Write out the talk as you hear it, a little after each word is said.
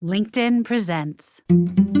LinkedIn presents.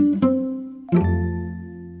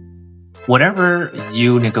 Whatever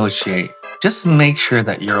you negotiate, just make sure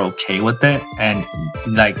that you're okay with it and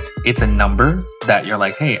like it's a number that you're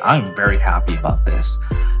like, hey, I'm very happy about this.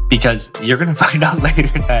 Because you're going to find out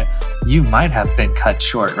later that you might have been cut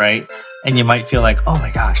short, right? And you might feel like, oh my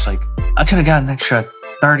gosh, like I could have got an extra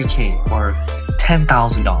 $30K or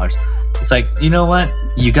 $10,000. It's like, you know what?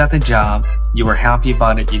 You got the job. You were happy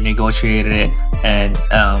about it. You negotiated it and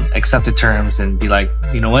accepted terms and be like,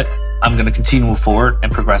 you know what? I'm going to continue to move forward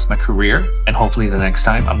and progress my career. And hopefully the next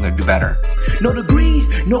time I'm going to do better. No degree,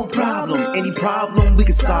 no problem. Any problem, we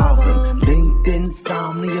can solve them. LinkedIn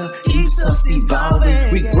insomnia keeps us evolving.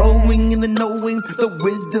 We're growing in the knowing. The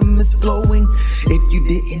wisdom is flowing. If you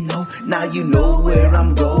didn't know, now you know where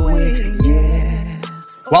I'm going. Yeah.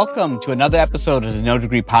 Welcome to another episode of the No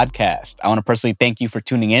Degree Podcast. I want to personally thank you for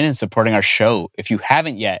tuning in and supporting our show. If you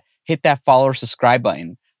haven't yet, hit that follow or subscribe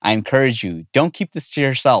button. I encourage you, don't keep this to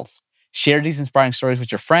yourself. Share these inspiring stories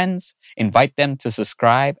with your friends, invite them to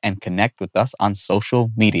subscribe, and connect with us on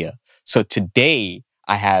social media. So today,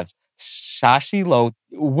 I have Shashi Lo.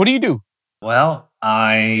 What do you do? Well,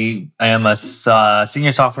 I am a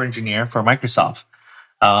senior software engineer for Microsoft.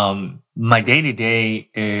 My day-to-day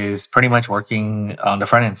is pretty much working on the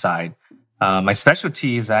front-end side. My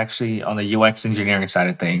specialty is actually on the UX engineering side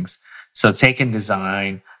of things. So taking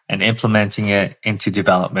design and implementing it into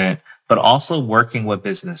development, but also working with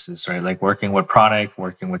businesses, right? Like working with product,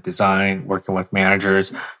 working with design, working with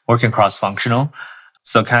managers, working cross-functional.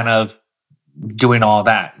 So kind of doing all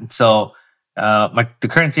that. So the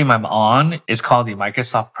current team I'm on is called the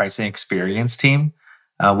Microsoft Pricing Experience team.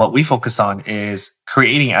 What we focus on is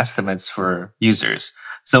creating estimates for users.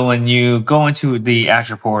 So when you go into the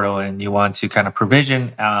Azure portal and you want to kind of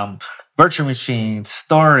provision virtual machines,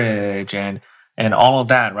 storage, and all of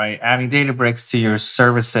that, right? Adding Databricks to your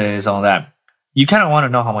services, all that, you kind of want to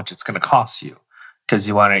know how much it's going to cost you because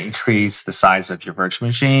you want to increase the size of your virtual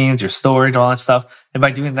machines, your storage, all that stuff. And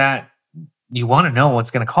by doing that, you want to know what's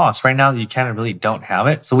going to cost. Right now, you kind of really don't have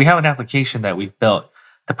it. So we have an application that we've built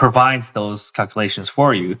that provides those calculations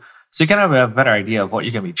for you. So you kind of have a better idea of what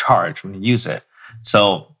you're going to be charged when you use it.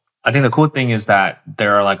 So I think the cool thing is that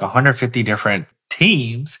there are like 150 different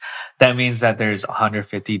teams. That means that there's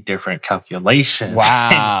 150 different calculations. Wow.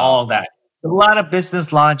 And all that. A lot of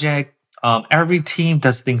business logic. Every team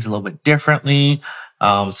does things a little bit differently.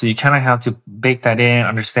 So you kind of have to bake that in,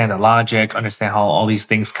 understand the logic, understand how all these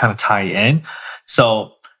things kind of tie in.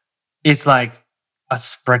 So it's like a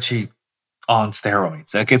spreadsheet on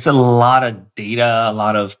steroids. Like it's a lot of data, a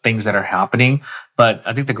lot of things that are happening. But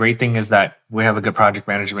I think the great thing is that we have a good project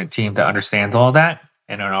management team that understands all that.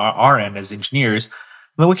 And on our end as engineers,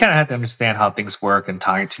 we kind of have to understand how things work and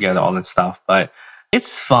tie it together, all that stuff. But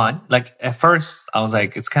it's fun. Like at first I was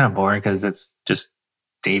like, it's kind of boring because it's just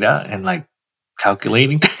data and like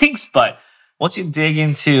calculating things. But once you dig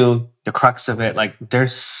into the crux of it, like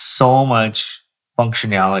there's so much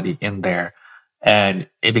functionality in there. And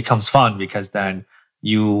it becomes fun because then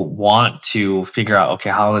you want to figure out, okay,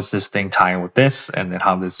 how does this thing tie in with this? And then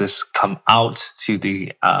how does this come out to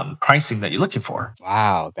the pricing that you're looking for?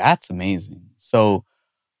 Wow, that's amazing. So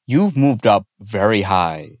you've moved up very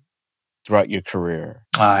high throughout your career.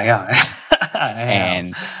 Yeah.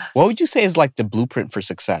 And what would you say is like the blueprint for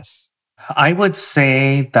success? I would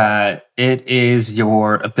say that it is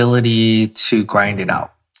your ability to grind it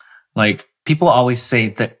out. Like people always say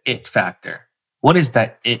the it factor. What is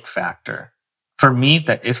that it factor? For me,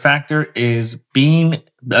 the it factor is being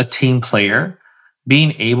a team player,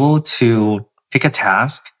 being able to pick a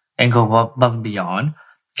task and go above and beyond,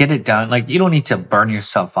 get it done. Like you don't need to burn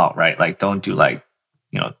yourself out, right? Like don't do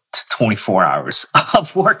 24 hours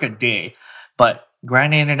of work a day, but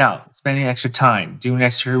grinding it out, spending extra time, doing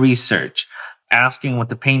extra research, asking what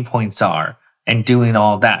the pain points are and doing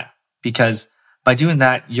all that. Because by doing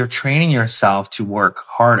that, you're training yourself to work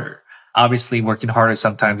harder. Obviously, working harder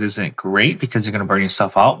sometimes isn't great because you're going to burn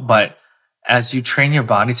yourself out. But as you train your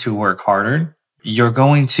body to work harder, you're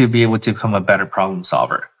going to be able to become a better problem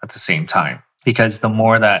solver at the same time. Because the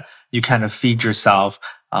more that you kind of feed yourself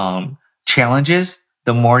challenges,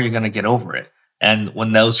 the more you're going to get over it. And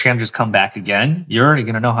when those challenges come back again, you're already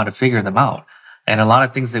going to know how to figure them out. And a lot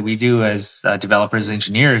of things that we do as developers,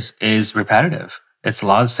 engineers is repetitive. It's a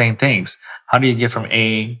lot of the same things. How do you get from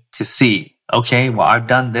A to C? Okay, well, I've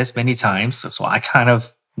done this many times, so I kind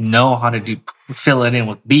of know how to fill it in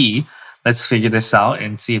with B. Let's figure this out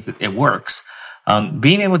and see if it works.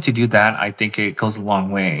 Being able to do that, I think it goes a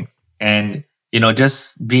long way. And,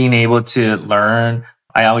 just being able to learn,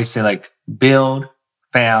 I always say like build,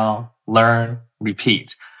 fail, learn,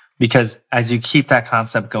 repeat. Because as you keep that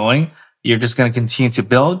concept going, you're just going to continue to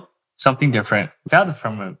build something different, gather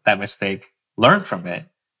from that mistake, learn from it,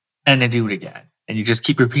 and then do it again. And you just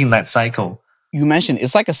keep repeating that cycle. You mentioned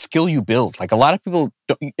it's like a skill you build. Like a lot of people,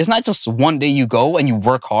 it's not just one day you go and you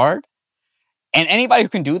work hard. And anybody who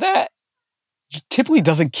can do that typically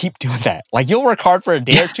doesn't keep doing that. Like you'll work hard for a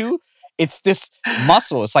day or two. It's this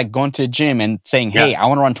muscle. It's like going to the gym and saying, hey, I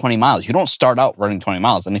want to run 20 miles. You don't start out running 20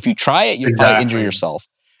 miles. And if you try it, you'll probably injure yourself.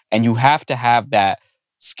 And you have to have that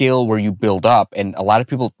skill where you build up. And a lot of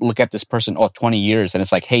people look at this person, 20 years. And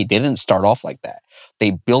it's like, hey, they didn't start off like that.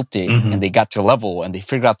 They built it and they got to a level and they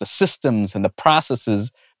figured out the systems and the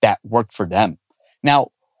processes that worked for them. Now,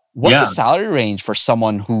 what's the salary range for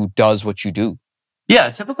someone who does what you do? Yeah,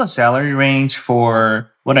 a typical salary range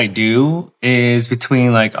for what I do is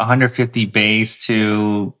between like 150 base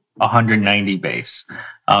to 190 base.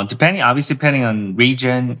 Depending on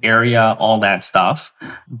region, area, all that stuff.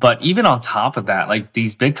 But even on top of that, like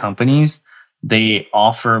these big companies, they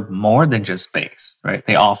offer more than just base, right?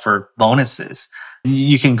 They offer bonuses.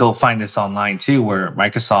 You can go find this online too, where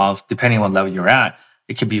Microsoft, depending on what level you're at,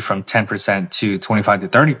 it could be from 10% to 25 to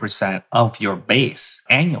 30% of your base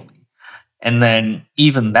annually. And then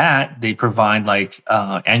even that, they provide like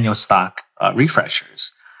annual stock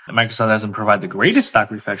refreshers. Microsoft doesn't provide the greatest stock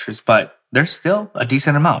refreshers, but there's still a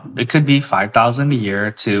decent amount. It could be $5,000 a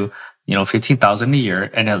year to $15,000 a year,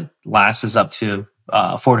 and it lasts up to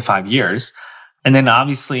 4 to 5 years. And then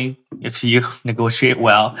obviously, if you negotiate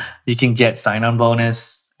well, you can get sign-on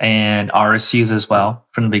bonus and RSUs as well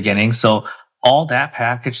from the beginning. So all that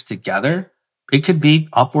packaged together, it could be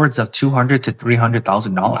upwards of $200,000 to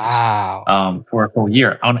 $300,000 for a whole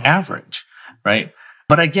year on average, right?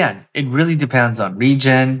 But again, it really depends on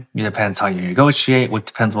region. It depends how you negotiate. It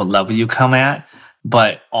depends what level you come at.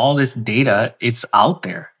 But all this data, it's out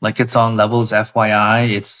there. Like it's on Levels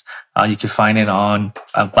FYI. It's you can find it on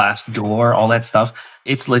Glassdoor, all that stuff.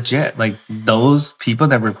 It's legit. Like those people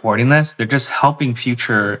that are reporting this, they're just helping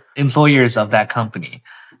future employers of that company.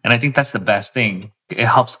 And I think that's the best thing. It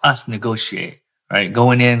helps us negotiate, right?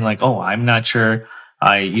 Going in like, I'm not sure.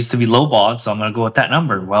 I used to be lowballed, so I'm going to go with that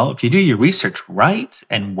number. Well, if you do your research right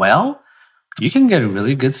and well, you can get a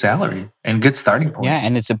really good salary and good starting point. Yeah,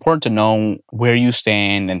 and it's important to know where you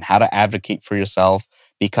stand and how to advocate for yourself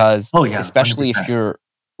because especially 100%. If you're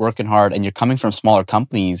working hard and you're coming from smaller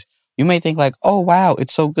companies, you may think like, oh, wow,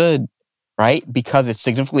 it's so good, right? Because it's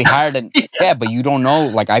significantly higher than, but you don't know.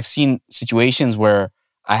 Like I've seen situations where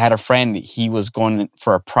I had a friend, he was going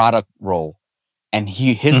for a product role and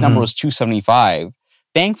his number was 275.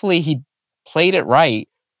 Thankfully, he played it right,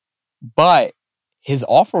 but his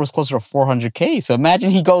offer was closer to $400K. So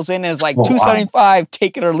imagine he goes in and is like 275,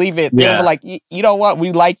 take it or leave it. They were like, you know what?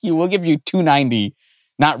 We like you. We'll give you 290,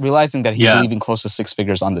 not realizing that he's leaving close to 6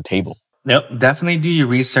 figures on the table. Yep. Definitely do your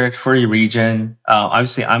research for your region.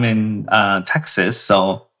 Obviously, I'm in Texas,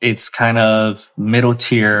 so it's kind of middle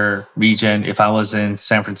tier region. If I was in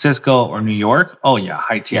San Francisco or New York,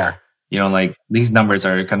 high tier. Like these numbers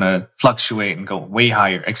are going to fluctuate and go way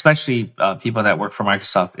higher, especially people that work for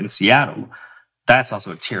Microsoft in Seattle. That's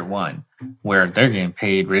also a tier 1 where they're getting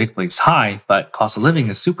paid ridiculously high, but cost of living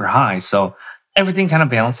is super high. So everything kind of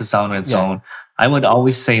balances out on its own. I would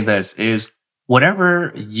always say this is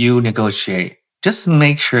whatever you negotiate, just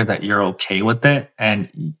make sure that you're okay with it.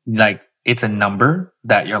 And like, it's a number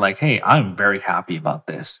that you're like, hey, I'm very happy about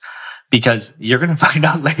this, because you're going to find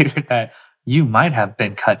out later that you might have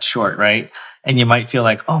been cut short, right? And you might feel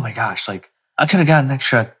like, oh my gosh, like I could have gotten an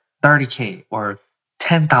extra $30K or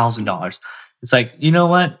 $10,000. It's like, you know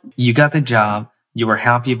what? You got the job. You were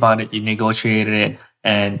happy about it. You negotiated it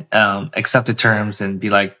and accept the terms and be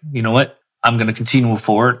like, you know what? I'm going to continue to move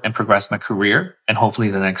forward and progress my career. And hopefully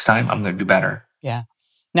the next time I'm going to do better. Yeah.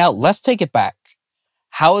 Now let's take it back.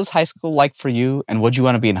 How was high school like for you? And what did you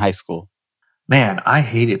want to be in high school? Man, I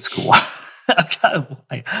hated school.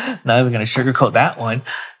 Not even going to sugarcoat that one.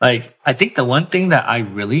 Like, I think the one thing that I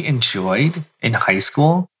really enjoyed in high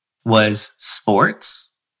school was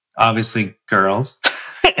sports, obviously girls,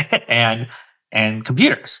 and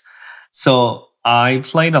computers. So I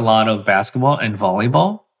played a lot of basketball and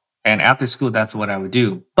volleyball. And after school, that's what I would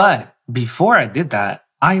do. But before I did that,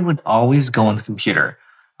 I would always go on the computer.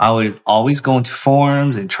 I would always go into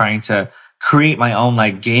forums and trying to create my own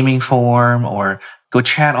like gaming forum or go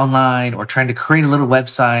chat online or trying to create a little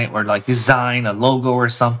website or like design a logo or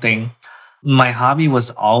something. My hobby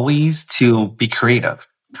was always to be creative.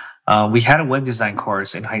 We had a web design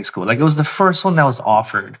course in high school. Like it was the first one that was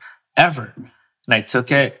offered ever. And I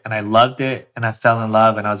took it and I loved it and I fell in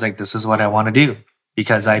love and I was like, this is what I want to do.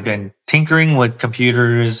 because I've been tinkering with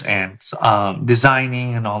computers and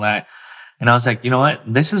designing and all that. And I was like, you know what?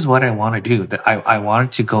 This is what I want to do. That I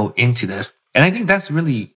wanted to go into this. And I think that's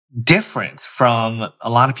really different from a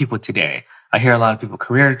lot of people today. I hear a lot of people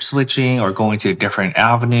career switching or going to a different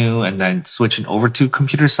avenue and then switching over to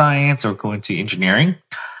computer science or going to engineering.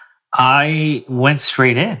 I went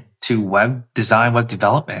straight in to web design, web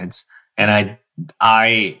development, and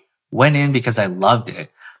I went in because I loved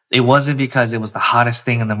it. It wasn't because it was the hottest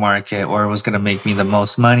thing in the market or it was going to make me the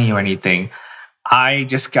most money or anything. I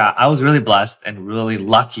was really blessed and really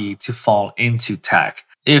lucky to fall into tech.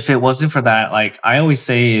 If it wasn't for that, like I always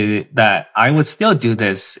say that I would still do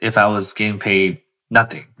this if I was getting paid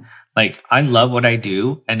nothing. Like I love what I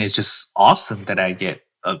do and it's just awesome that I get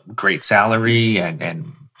a great salary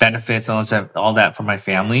and benefits and all that for my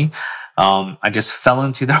family. I just fell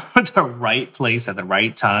into the right place at the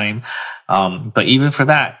right time. But even for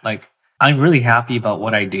that, like I'm really happy about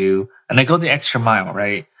what I do and I go the extra mile,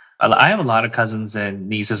 right? I have a lot of cousins and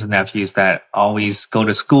nieces and nephews that always go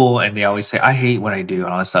to school and they always say, I hate what I do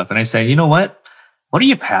and all that stuff. And I say, you know what? What are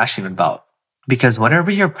you passionate about? Because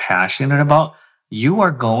whatever you're passionate about, you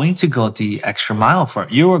are going to go the extra mile for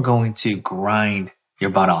it. You are going to grind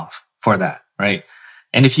your butt off for that, right?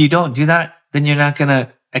 And if you don't do that, then you're not going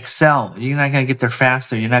to excel. You're not going to get there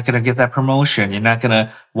faster. You're not going to get that promotion. You're not going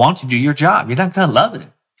to want to do your job. You're not going to love it.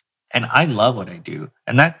 And I love what I do.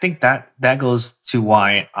 And I think that goes to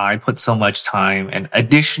why I put so much time and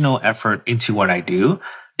additional effort into what I do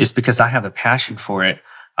is because I have a passion for it.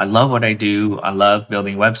 I love what I do. I love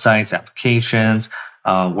building websites, applications,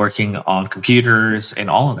 working on computers and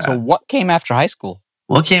all of that. So what came after high school?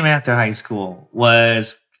 What came after high school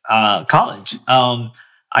was college.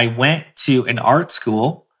 I went to an art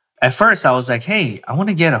school. At first, I was like, hey, I want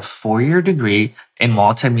to get a 4-year degree in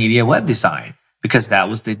multimedia web design because that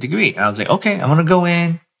was the degree. And I was like, okay, I'm going to go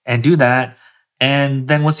in and do that. And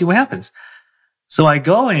then we'll see what happens. So I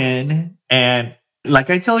go in and like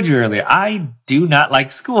I told you earlier, I do not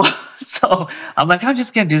like school. So I'm like, I'm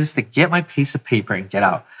just going to do this to get my piece of paper and get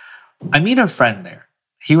out. I meet a friend there.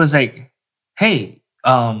 He was like, hey,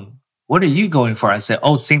 what are you going for? I said,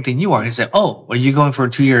 oh, same thing you are. He said, oh, are you going for a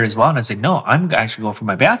 2-year as well? And I said, no, I'm actually going for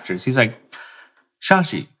my bachelor's. He's like,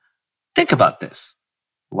 Shashi, think about this.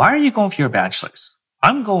 Why are you going for your bachelor's?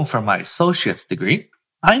 I'm going for my associate's degree.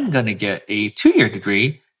 I'm going to get a 2-year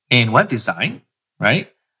degree in web design, right?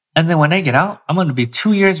 And then when I get out, I'm going to be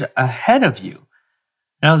 2 years ahead of you.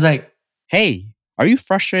 And I was like, hey, are you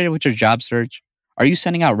frustrated with your job search? Are you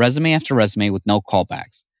sending out resume after resume with no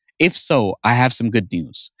callbacks? If so, I have some good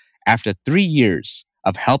news. After 3 years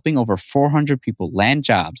of helping over 400 people land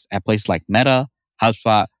jobs at places like Meta,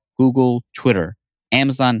 HubSpot, Google, Twitter,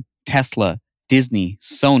 Amazon, Tesla, Disney,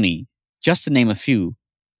 Sony, just to name a few,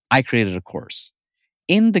 I created a course.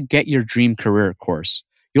 In the Get Your Dream Career course,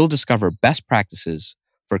 you'll discover best practices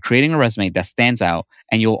for creating a resume that stands out,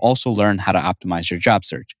 and you'll also learn how to optimize your job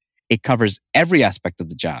search. It covers every aspect of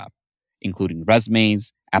the job, including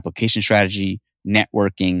resumes, application strategy,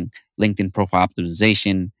 networking, LinkedIn profile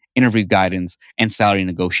optimization, interview guidance, and salary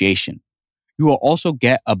negotiation. You will also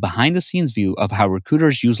get a behind-the-scenes view of how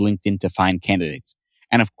recruiters use LinkedIn to find candidates.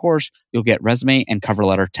 And of course, you'll get resume and cover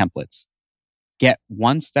letter templates. Get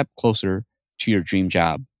one step closer to your dream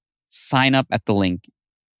job. Sign up at the link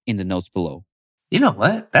in the notes below. you know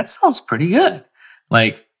what? That sounds pretty good.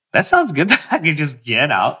 Like, that sounds good that I could just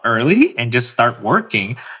get out early and just start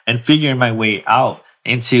working and figuring my way out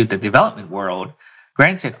into the development world.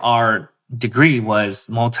 Granted, our degree was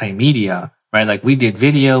multimedia, right? Like we did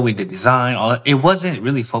video, we did design, all that. It wasn't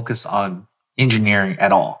really focused on engineering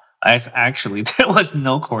at all. There was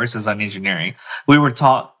no courses on engineering. We were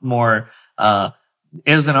taught more,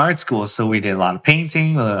 it was an art school. So we did a lot of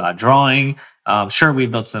painting, a lot of drawing. Sure, we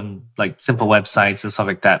built some like simple websites and stuff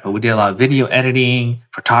like that, but we did a lot of video editing,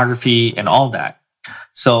 photography, and all that.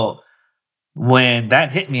 So when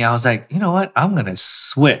that hit me, I was like, you know what? I'm going to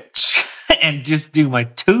switch and just do my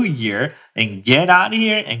 2-year and get out of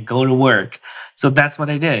here and go to work. So that's what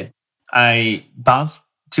I did. I bounced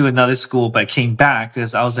to another school, but came back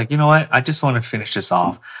because I was like, you know what? I just want to finish this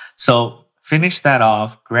off. So finished that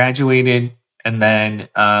off, graduated, and then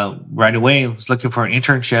right away was looking for an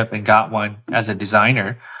internship and got one as a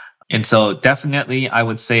designer. And so definitely I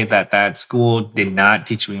would say that school did not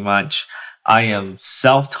teach me much. I am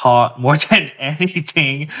self-taught more than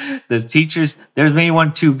anything. The teachers, there's maybe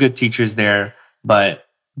 1-2 good teachers there, but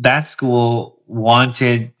that school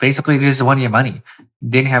basically just wanted your money.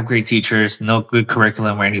 Didn't have great teachers, no good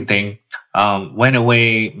curriculum or anything. Went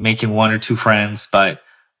away making 1 or 2 friends, but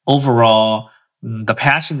overall, the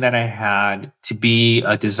passion that I had to be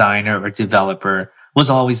a designer or developer was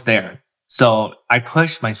always there. So I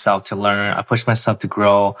pushed myself to learn, I pushed myself to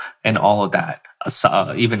grow and all of that,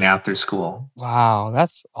 even after school. Wow,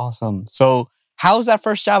 that's awesome. So how was that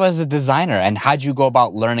first job as a designer and how'd you go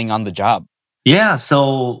about learning on the job? Yeah,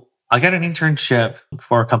 so I got an internship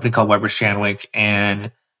for a company called Weber Shandwick,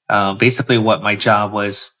 and basically, what my job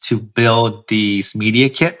was to build these media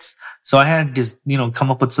kits. So I had to,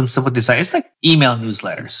 come up with some simple design. It's like email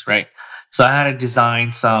newsletters, right? So I had to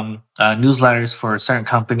design some newsletters for certain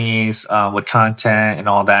companies with content and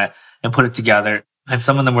all that, and put it together. And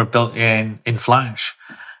some of them were built in Flash.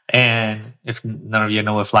 And if none of you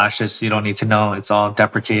know what Flash is, you don't need to know. It's all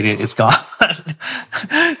deprecated. It's gone.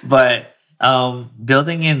 But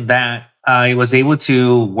building in that, I was able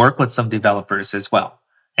to work with some developers as well.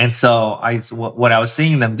 And so what I was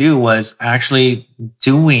seeing them do was actually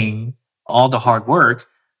doing all the hard work.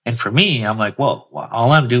 And for me, I'm like, well,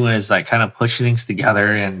 all I'm doing is like kind of pushing things together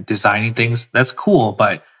and designing things. That's cool,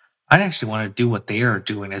 but I actually want to do what they are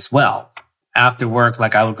doing as well. After work,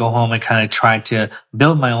 like I would go home and kind of try to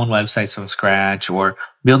build my own websites from scratch, or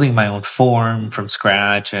building my own form from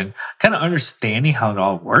scratch, and kind of understanding how it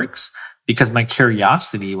all works, because my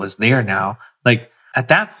curiosity was there now. Like at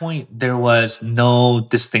that point, there was no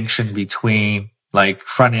distinction between like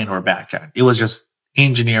front end or back end. It was just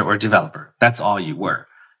engineer or developer. That's all you were.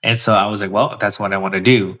 And so I was like, well, that's what I want to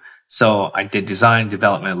do. So I did design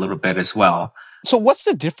development a little bit as well. So what's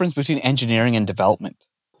the difference between engineering and development?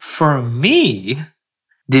 For me,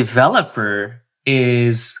 developer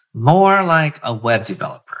is more like a web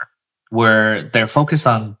developer, where they're focused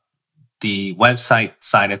on the website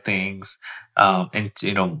side of things, and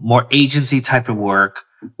more agency type of work,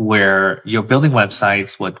 where you're building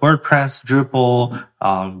websites with WordPress, Drupal,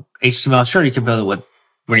 HTML. Sure, you can build it with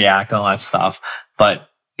React, all that stuff, but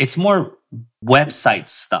it's more website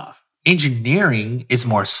stuff. Engineering is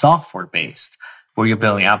more software based, where you're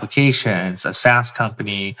building applications, a SaaS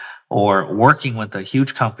company, or working with a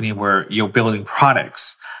huge company where you're building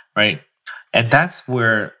products, right? And that's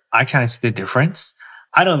where I kind of see the difference.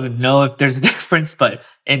 I don't even know if there's a difference, but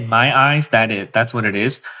in my eyes, that's what it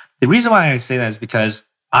is. The reason why I say that is because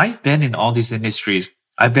I've been in all these industries.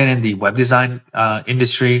 I've been in the web design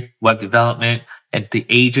industry, web development, and the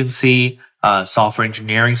agency, software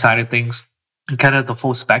engineering side of things, and kind of the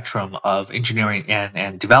full spectrum of engineering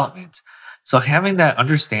and development. So having that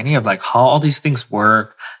understanding of like how all these things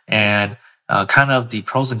work, and kind of the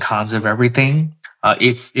pros and cons of everything,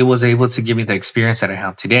 it was able to give me the experience that I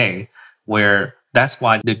have today, where that's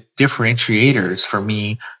why the differentiators for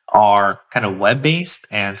me are kind of web-based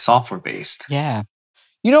and software-based. Yeah.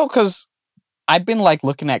 Because I've been like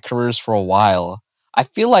looking at careers for a while. I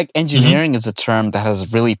feel like engineering is a term that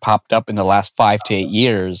has really popped up in the last 5 to 8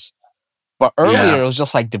 years. But earlier it was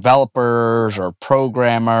just like developers or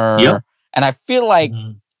programmer. Yep. And I feel like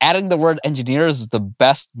adding the word engineers is the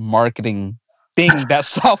best marketing thing that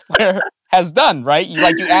software has done, right? You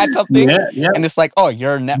add something and it's like, oh,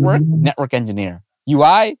 you're a network engineer.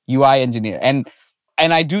 UI engineer. And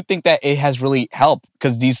I do think that it has really helped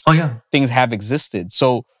because these things have existed.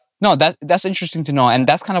 So no, that's interesting to know. And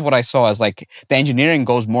that's kind of what I saw as like the engineering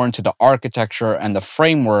goes more into the architecture and the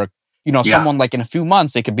framework. Someone like in a few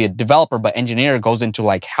months, they could be a developer, but engineer goes into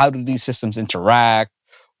like, how do these systems interact?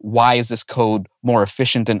 Why is this code more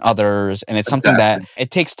efficient than others? And it's something that it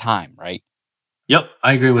takes time, right? Yep,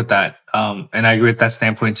 I agree with that. And I agree with that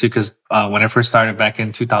standpoint too, because when I first started back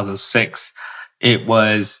in 2006, it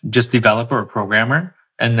was just developer or programmer.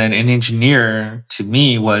 And then an engineer to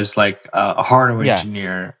me was like a hardware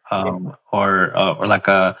engineer, or like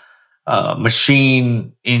a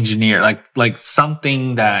machine engineer, like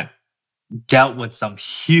something that dealt with some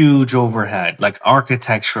huge overhead, like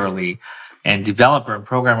architecturally. And developer and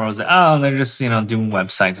programmer was like, oh, they're just doing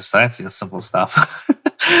websites and stuff. That's simple stuff.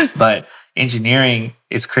 But engineering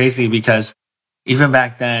is crazy because even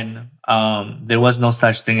back then, there was no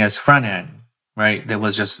such thing as front end, right? There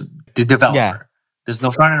was just the developer. Yeah. There's no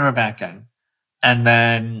front end or back end. And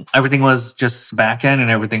then everything was just back end and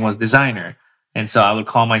everything was designer. And so I would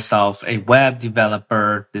call myself a web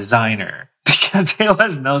developer designer because there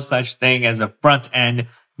was no such thing as a front end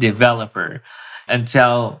developer.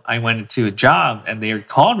 Until I went into a job and they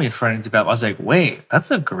called me a front end developer. I was like, wait,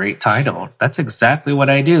 that's a great title. That's exactly what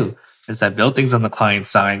I do. Is I build things on the client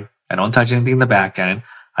side. I don't touch anything in the back end.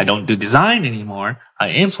 I don't do design anymore. I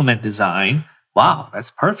implement design. Wow,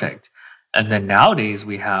 that's perfect. And then nowadays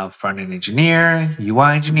we have front end engineer,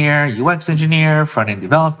 UI engineer, UX engineer, front end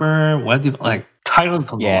developer, like titles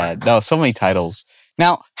galore. Yeah, no, so many titles.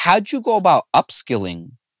 Now, how'd you go about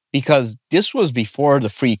upskilling? Because this was before the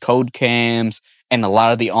free code camps and a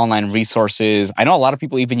lot of the online resources. I know a lot of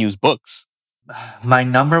people even use books. My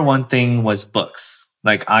number one thing was books.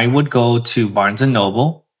 Like I would go to Barnes and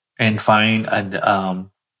Noble and find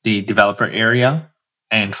the developer area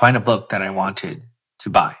and find a book that I wanted to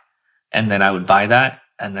buy. And then I would buy that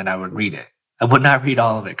and then I would read it. I would not read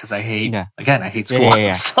all of it because Yeah. I hate Yeah, school. yeah,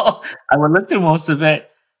 yeah. So I would look through most of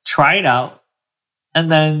it, try it out,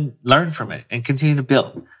 and then learn from it and continue to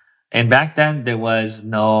build. And back then, there was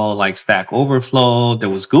no like Stack Overflow. There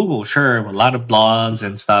was Google, sure, a lot of blogs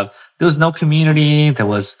and stuff. There was no community. There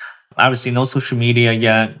was obviously no social media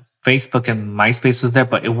yet. Facebook and MySpace was there,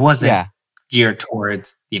 but it wasn't Yeah. geared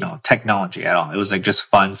towards, technology at all. It was like just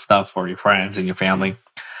fun stuff for your friends and your family.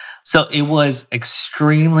 So it was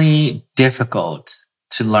extremely difficult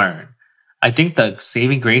to learn. I think the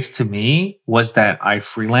saving grace to me was that I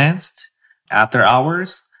freelanced after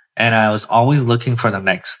hours and I was always looking for the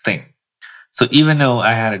next thing. So even though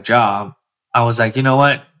I had a job, I was like, you know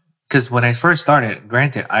what? Because when I first started,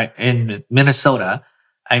 granted, I in Minnesota,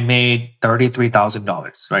 I made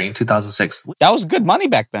 $33,000 right in 2006. That was good money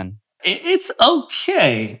back then. It's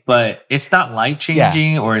okay, but it's not life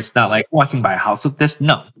changing, or it's not like, oh, I can buy a house with this.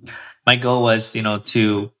 No, my goal was,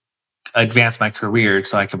 to advance my career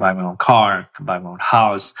so I could buy my own car, could buy my own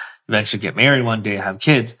house, eventually get married one day, have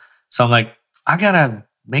kids. So I'm like, I gotta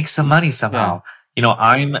make some money somehow.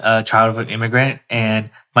 I'm a child of an immigrant, and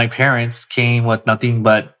my parents came with nothing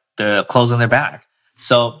but the clothes on their back.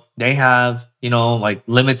 So they have, like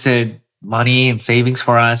limited money and savings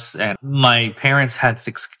for us. And my parents had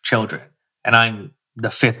 6 children, and I'm the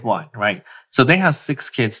 5th one, right? So they have 6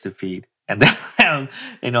 kids to feed, and they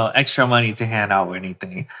have, extra money to hand out or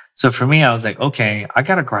anything. So for me, I was like, okay, I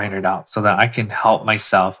got to grind it out so that I can help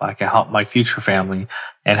myself. I can help my future family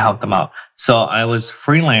and help them out. So I was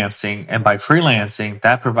freelancing, and by freelancing,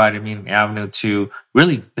 that provided me an avenue to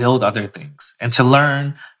really build other things and to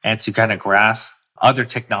learn and to kind of grasp other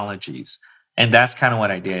technologies. And that's kind of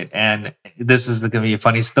what I did. And this is going to be a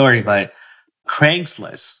funny story, but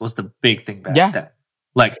Craigslist was the big thing back then.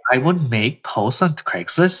 Like I would make posts on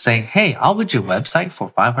Craigslist saying, hey, I'll build your website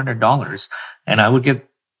for $500. And I would get,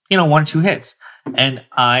 1 or 2 hits. And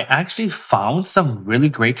I actually found some really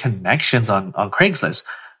great connections on Craigslist.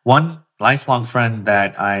 One lifelong friend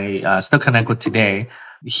that I still connect with today,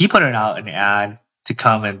 he put it out an ad to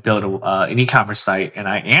come and build an e-commerce site, and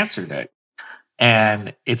I answered it.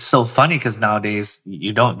 And it's so funny because nowadays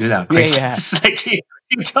you don't do that on Craigslist. Like, you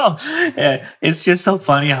don't. Yeah, it's just so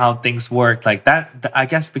funny how things work like that. I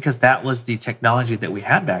guess because that was the technology that we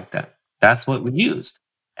had back then. That's what we used.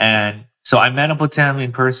 And so I met up with him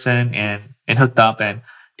in person and hooked up, and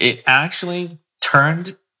it actually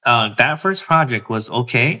turned. That first project was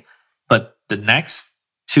okay, but the next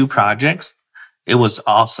 2 projects, it was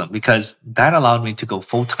awesome because that allowed me to go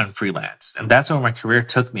full-time freelance, and that's where my career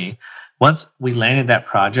took me. Once we landed that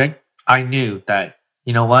project, I knew that,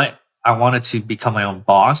 you know what, I wanted to become my own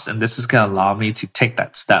boss, and this is going to allow me to take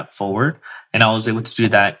that step forward. And I was able to do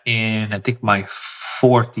that in, I think, my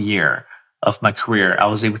 4th year of my career. I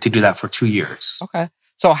was able to do that for 2 years. Okay.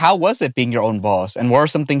 So how was it being your own boss, and what are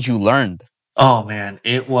some things you learned? Oh man,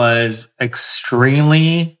 it was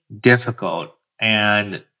extremely difficult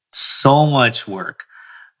and so much work.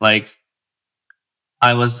 Like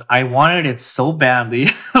I wanted it so badly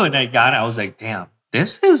when I got it. I was like, damn,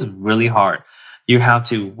 this is really hard. You have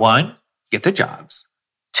to 1, get the jobs,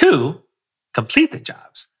 2, complete the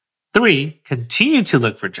jobs, 3, continue to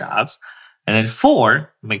look for jobs, and then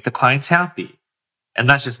 4, make the clients happy. And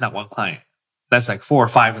that's just not one client. That's like 4 or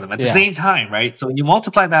 5 of them at the same time, right? So you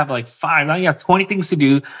multiply that by like 5. Now you have 20 things to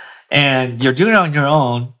do, and you're doing it on your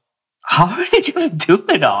own. How are you going to do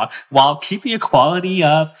it all while keeping your quality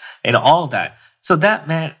up and all of that? So that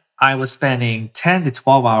meant I was spending 10 to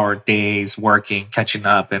 12-hour days working, catching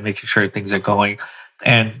up, and making sure things are going.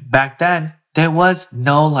 And back then, there was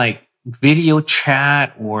no like video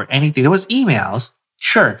chat or anything. There was emails,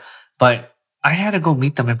 sure, but I had to go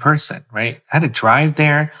meet them in person, right? I had to drive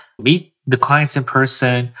there, meet the clients in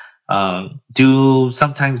person,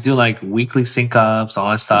 sometimes do like weekly sync ups,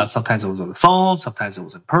 all that stuff. Sometimes it was on the phone, sometimes it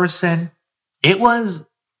was in person. It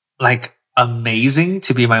was like amazing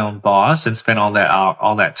to be my own boss and spend all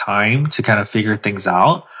that time to kind of figure things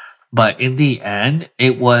out. But in the end,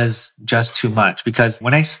 it was just too much because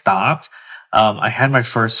when I stopped, I had my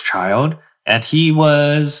first child, and he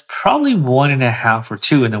was probably 1.5 or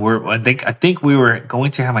 2. And then I think we were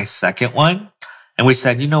going to have my second one. And we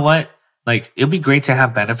said, you know what? Like, it'd be great to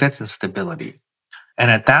have benefits and stability.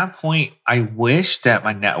 And at that point, I wish that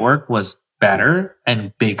my network was better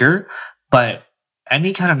and bigger. But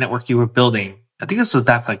any kind of network you were building, I think this was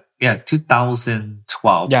back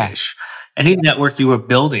 2012-ish. Any network you were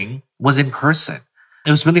building was in person.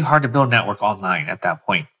 it was really hard to build a network online at that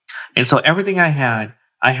point. And so everything I had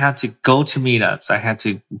to go to meetups. I had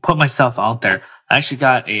to put myself out there. I actually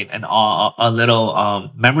got a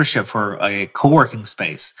little membership for a co-working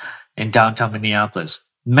space in downtown Minneapolis.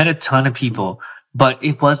 Met a ton of people, but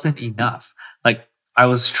it wasn't enough. Like I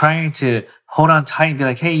was trying to hold on tight and be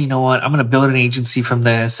like, hey, you know what? I'm going to build an agency from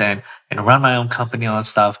this and run my own company, all that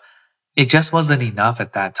stuff. It just wasn't enough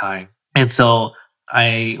at that time. And so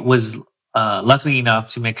I was lucky enough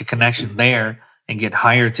to make a connection there and get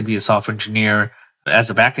hired to be a software engineer as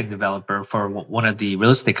a backend developer for one of the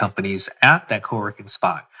real estate companies at that co-working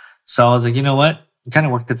spot. So I was like, you know what? It kind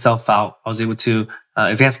of worked itself out. I was able to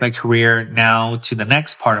advance my career now to the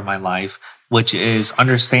next part of my life, which is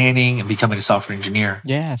understanding and becoming a software engineer.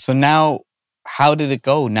 Yeah. So now, how did it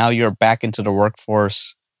go? Now you're back into the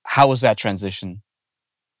workforce. How was that transition?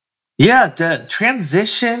 Yeah, the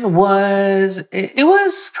transition it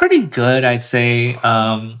was pretty good, I'd say.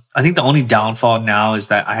 I think the only downfall now is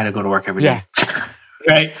that I had to go to work every day.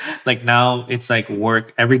 Right? Like now it's like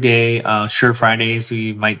work every day. Sure, Fridays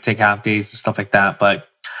we might take half days and stuff like that, but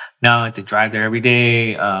now I have to drive there every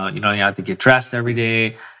day. You have to get dressed every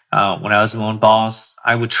day. When I was my own boss,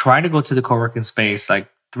 I would try to go to the co-working space like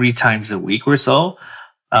 3 times a week or so.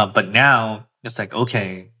 But now it's like,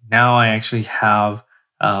 okay, now I actually have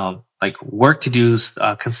like work to do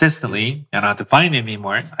consistently. I don't have to find it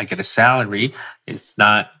anymore. I get a salary. It's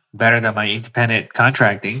not better than my independent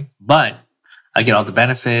contracting, but I get all the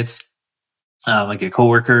benefits. I get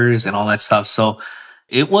coworkers and all that stuff. So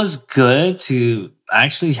it was good to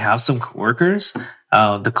actually have some coworkers.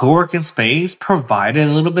 The co-working space provided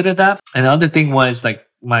a little bit of that. And the other thing was like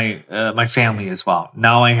my family as well.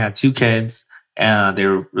 Now I had 2 kids and they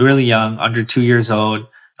were really young, under 2 years old.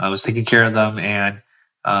 I was taking care of them and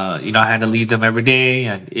I had to lead them every day,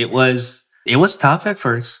 and it was tough at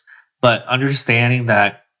first, but understanding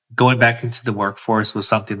that going back into the workforce was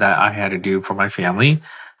something that I had to do for my family.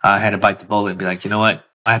 I had to bite the bullet and be like, you know what,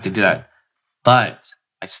 I have to do that. But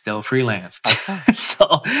I still freelanced,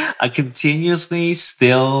 so I continuously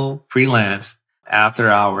still freelanced after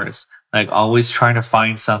hours, like always trying to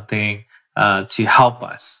find something to help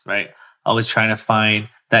us, right? Always trying to find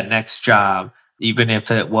that next job. Even if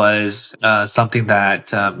it was something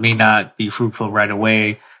that may not be fruitful right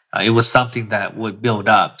away, it was something that would build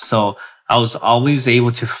up. So I was always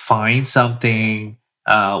able to find something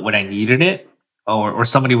when I needed it, or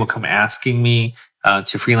somebody will come asking me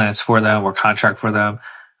to freelance for them or contract for them.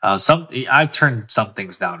 I've turned some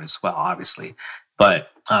things down as well, obviously, but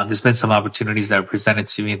there's been some opportunities that are presented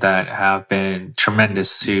to me that have been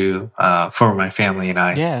tremendous for my family and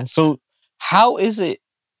I. Yeah. So how is it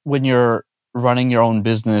when you're running your own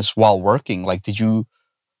business while working? Like,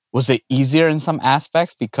 was it easier in some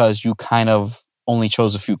aspects because you kind of only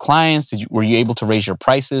chose a few clients? Were you able to raise your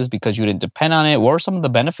prices because you didn't depend on it? What were some of the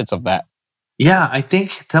benefits of that? Yeah, I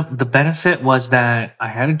think the benefit was that I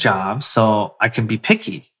had a job, so I can be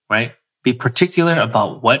picky, right? Be particular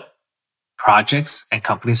about what projects and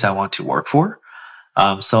companies I want to work for.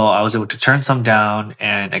 So I was able to turn some down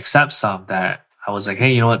and accept some that I was like,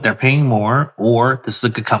 hey, you know what? They're paying more, or this is a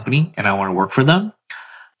good company and I want to work for them.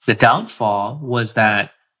 The downfall was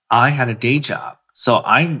that I had a day job. So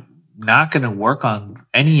I'm not going to work on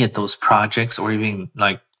any of those projects or even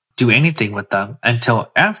like do anything with them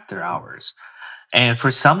until after hours. And for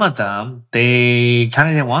some of them, they kind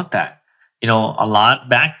of didn't want that. A lot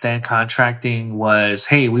back then, contracting was,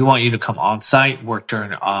 hey, we want you to come on site, work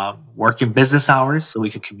during working business hours so we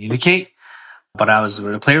could communicate. But I was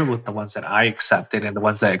really clear with the ones that I accepted, and the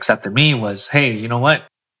ones that accepted me was, hey, you know what?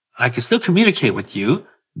 I can still communicate with you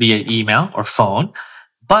via email or phone,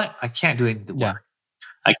 but I can't do any of the work.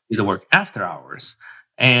 I can do the work after hours.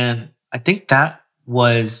 And I think that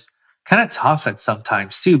was kind of tough at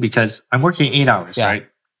sometimes too, because I'm working 8 hours, right?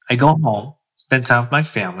 I go home, spend time with my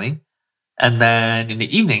family, and then in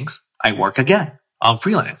the evenings, I work again on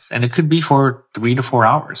freelance. And it could be for 3 to 4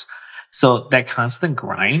 hours. So that constant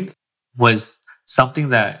grind was something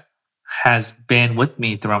that has been with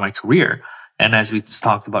me throughout my career. And as we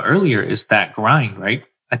talked about earlier, is that grind, right?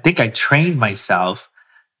 I think I trained myself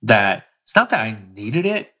that it's not that I needed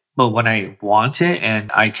it, but when I want it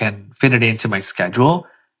and I can fit it into my schedule,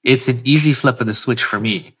 it's an easy flip of the switch for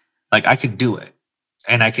me. Like I can do it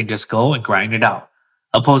and I can just go and grind it out.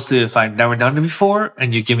 Opposed to if I've never done it before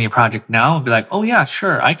and you give me a project now and be like, oh yeah,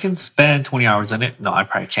 sure, I can spend 20 hours on it. No, I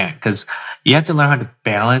probably can't, because you have to learn how to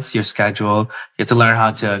balance your schedule. You have to learn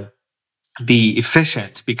how to be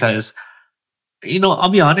efficient because, I'll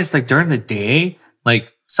be honest, like during the day,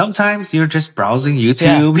 like sometimes you're just browsing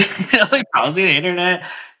YouTube, like browsing the internet,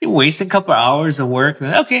 you're wasting a couple hours of work.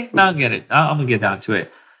 And okay, now I get it. I'm gonna get down to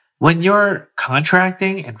it. When you're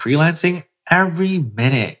contracting and freelancing, every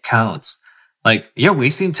minute counts. Like you're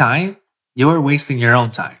wasting time, you're wasting your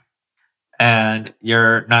own time, and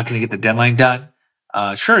you're not going to get the deadline done.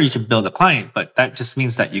 Sure, you can build a client, but that just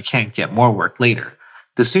means that you can't get more work later.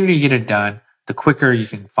 The sooner you get it done, the quicker you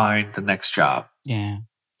can find the next job. Yeah.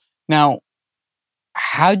 Now,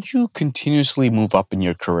 how'd you continuously move up in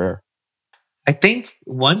your career? I think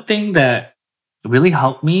one thing that really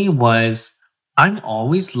helped me was I'm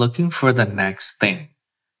always looking for the next thing,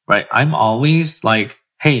 right? I'm always like,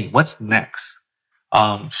 hey, what's next?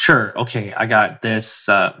 Sure, okay, I got this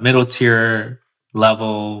middle tier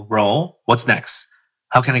level role. What's next?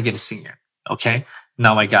 How can I get a senior? Okay,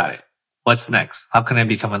 now I got it. What's next? How can I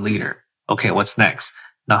become a leader? Okay, what's next?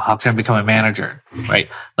 Now how can I become a manager? Right?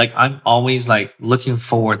 Like I'm always like looking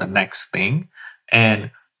for the next thing.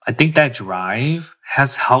 And I think that drive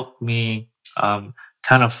has helped me kind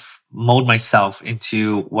of mold myself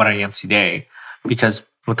into what I am today. Because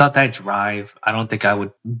without that drive, I don't think I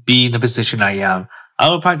would be in the position I am. I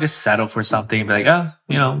would probably just settle for something and be like,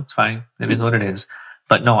 oh, it's fine. It is what it is.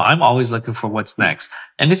 But no, I'm always looking for what's next.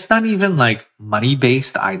 And it's not even like money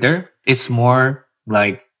based either. It's more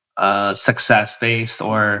like success based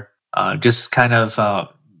or just kind of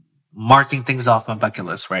marking things off my bucket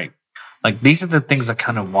list, right? Like these are the things I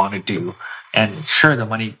kind of want to do. And sure,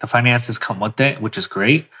 the finances come with it, which is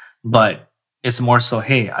great. But it's more so,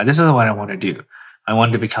 hey, this is what I want to do. I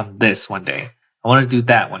want to become this one day. I want to do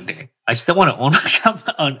that one day. I still want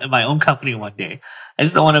to own my own company one day. I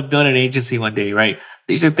still want to build an agency one day, right?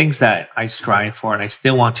 These are things that I strive for and I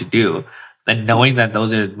still want to do. And knowing that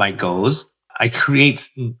those are my goals, I create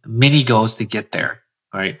mini goals to get there,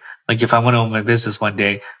 right? Like if I want to own my business one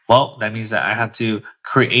day, well, that means that I have to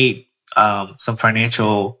create some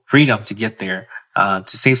financial freedom to get there, to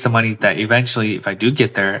save some money that eventually, if I do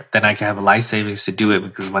get there, then I can have a life savings to do it.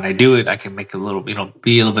 Because when I do it, I can make a little,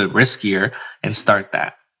 be a little bit riskier and start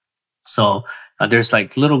that. So there's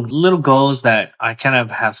like little goals that I kind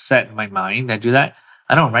of have set in my mind. I do that.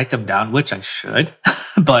 I don't write them down, which I should,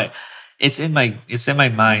 but it's in my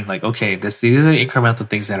mind. Like, okay, these are the incremental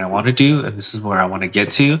things that I want to do, and this is where I want to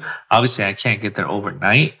get to. Obviously, I can't get there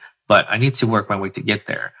overnight, but I need to work my way to get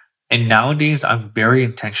there. And nowadays, I'm very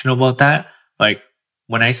intentional about that. Like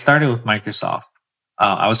when I started with Microsoft,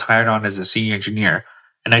 I was hired on as a senior engineer,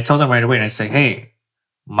 and I told them right away, and I say, hey,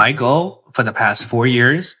 my goal for the past 4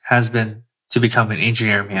 years has been to become an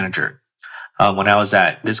engineer manager. When I was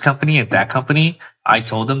at this company and that company, I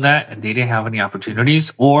told them that, and they didn't have any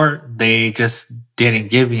opportunities, or they just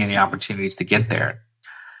didn't give me any opportunities to get there.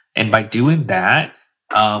 And by doing that,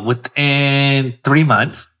 within 3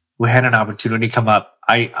 months, we had an opportunity come up.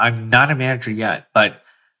 I'm not a manager yet, but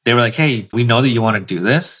they were like, hey, we know that you want to do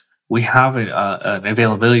this. We have an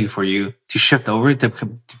availability for you to shift over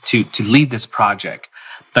to lead this project.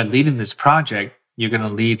 By leading this project, you're going to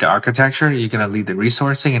lead the architecture, you're going to lead the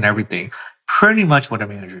resourcing and everything. Pretty much what a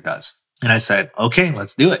manager does. And I said, okay,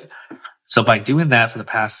 let's do it. So by doing that for the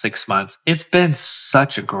past 6 months, it's been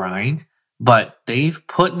such a grind, but they've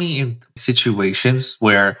put me in situations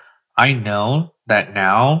where I know that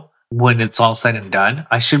now, when it's all said and done,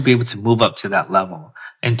 I should be able to move up to that level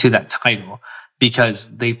and to that title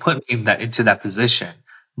because they put me into that position.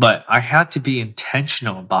 But I had to be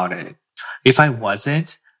intentional about it. If I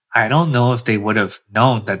wasn't, I don't know if they would have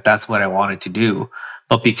known that that's what I wanted to do.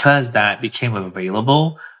 But because that became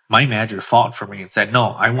available, my manager fought for me and said, no,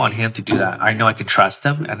 I want him to do that. I know I can trust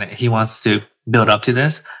him and he wants to build up to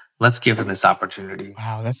this. Let's give him this opportunity.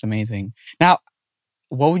 Wow, that's amazing. Now,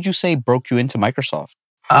 what would you say broke you into Microsoft?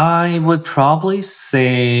 I would probably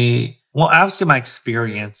say, well, obviously my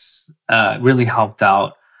experience really helped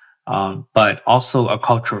out, but also a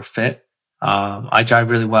cultural fit. I jive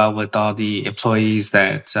really well with all the employees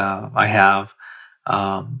that I have,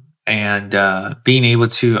 and being able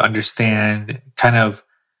to understand kind of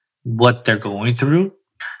what they're going through,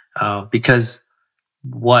 because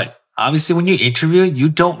obviously when you interview, you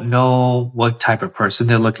don't know what type of person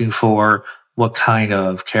they're looking for, what kind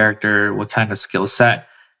of character, what kind of skill set.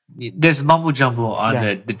 There's mumbo jumbo on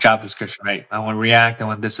the job description, right? I want React, I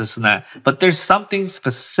want this and that. But there's something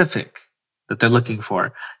specific that they're looking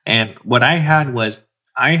for. And what I had was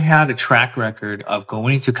I had a track record of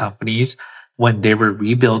going to companies when they were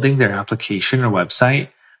rebuilding their application or website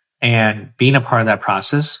and being a part of that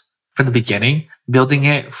process from the beginning, building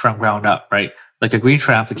it from ground up, right? Like a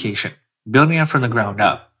greenfield application, building it from the ground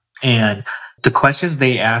up. And the questions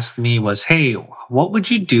they asked me was, hey, what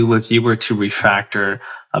would you do if you were to refactor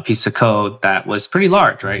a piece of code that was pretty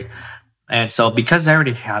large, right? And so because I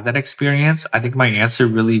already had that experience, I think my answer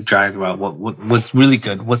really drives well. What's really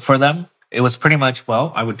good for them, it was pretty much,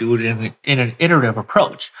 well, I would do it in an iterative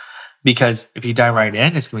approach, because if you dive right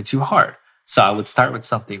in, it's going to be too hard. So I would start with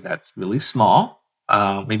something that's really small,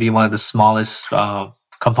 maybe one of the smallest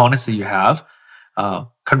components that you have,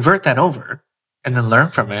 convert that over, and then learn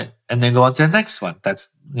from it, and then go on to the next one that's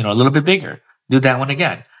a little bit bigger. Do that one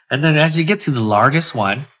again, and then as you get to the largest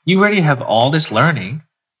one, you already have all this learning,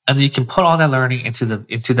 and then you can put all that learning into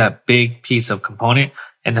that big piece of component,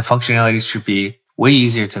 and the functionality should be way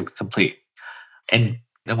easier to complete. And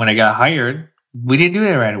then when I got hired, we didn't do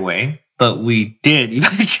it right away, but we did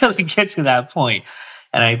eventually get to that point.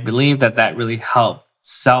 And I believe that really helped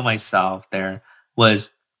sell myself. There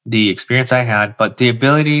was the experience I had, but the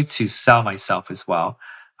ability to sell myself as well.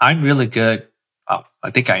 I'm really good.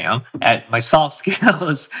 I think I am at my soft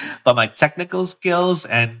skills, but my technical skills,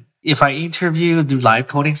 and if I interview, do live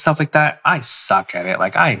coding, stuff like that, I suck at it.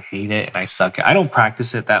 Like, I hate it and I suck at it. I don't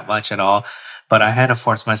practice it that much at all, but I had to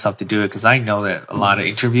force myself to do it because I know that a lot of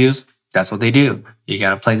interviews, that's what they do. You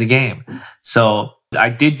got to play the game. So I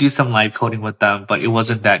did do some live coding with them, but it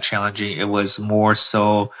wasn't that challenging. It was more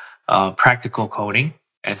so practical coding.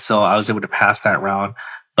 And so I was able to pass that round.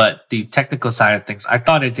 But the technical side of things, I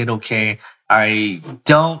thought I did okay. I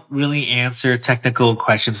don't really answer technical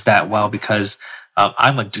questions that well because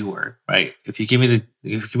I'm a doer, right? If you give me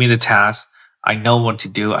the task, I know what to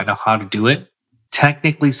do. I know how to do it.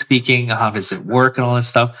 Technically speaking, how does it work and all that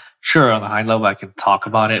stuff? Sure, on the high level, I can talk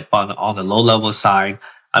about it, but on the low level side,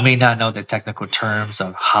 I may not know the technical terms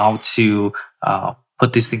of how to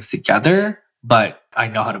put these things together, but I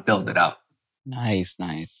know how to build it out. Nice.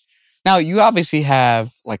 Now, you obviously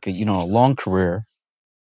have like a long career.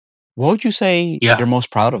 What would you say you're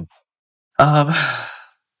most proud of?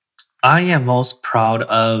 I am most proud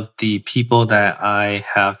of the people that I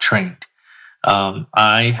have trained.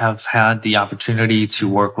 I have had the opportunity to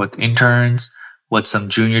work with interns, with some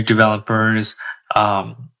junior developers,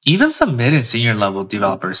 even some mid and senior level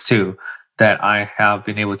developers too, that I have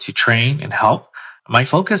been able to train and help. My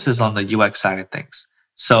focus is on the UX side of things.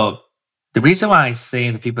 So the reason why I say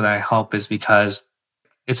the people that I help is because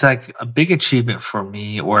it's like a big achievement for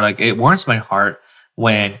me, or like it warms my heart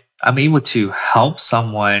when I'm able to help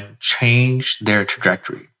someone change their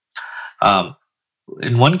trajectory.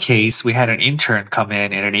 In one case, we had an intern come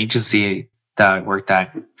in at an agency that I worked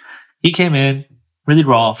at. He came in really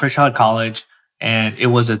raw, fresh out of college, and it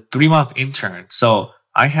was a 3-month intern. So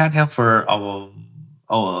I had him for a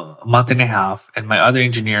month and a half, and my other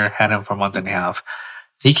engineer had him for a month and a half.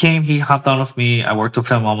 He came, he hopped on with me. I worked with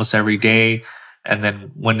him almost every day. And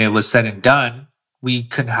then when it was said and done, we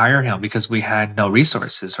couldn't hire him because we had no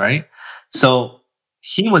resources, right? So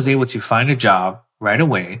he was able to find a job right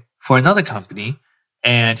away for another company.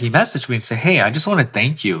 And he messaged me and said, "Hey, I just want to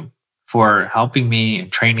thank you for helping me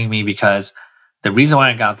and training me, because the reason why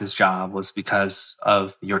I got this job was because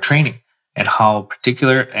of your training and how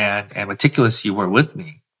particular and meticulous you were with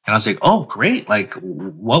me." And I was like, "Oh, great. Like,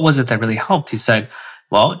 what was it that really helped?" He said,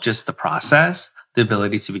 "Well, just the process, the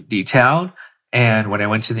ability to be detailed. And when I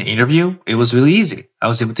went to the interview, it was really easy. I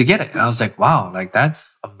was able to get it." And I was like, "Wow, like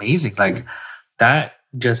that's amazing. Like that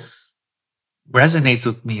just resonates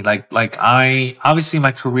with me. Like I obviously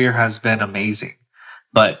my career has been amazing,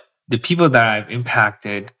 but the people that I've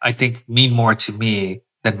impacted, I think, mean more to me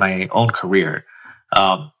than my own career."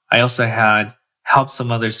 I also had helped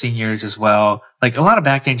some other seniors as well. Like a lot of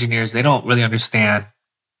back engineers, they don't really understand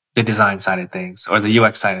the design side of things or the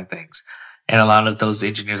UX side of things. And a lot of those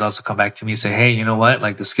engineers also come back to me and say, "Hey, you know what?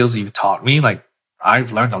 Like the skills you've taught me, like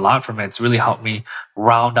I've learned a lot from it. It's really helped me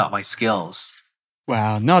round out my skills."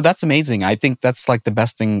 Wow. No, that's amazing. I think that's like the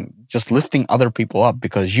best thing, just lifting other people up,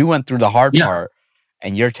 because you went through the hard part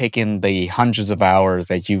and you're taking the hundreds of hours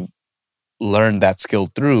that you've learned that skill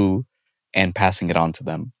through and passing it on to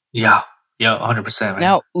them. Yeah, 100%. Man.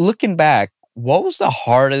 Now, looking back, what was the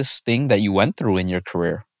hardest thing that you went through in your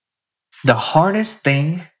career? The hardest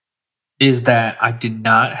thing is that I did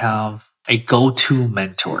not have a go-to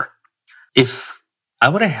mentor. If I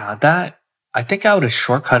would have had that, I think I would have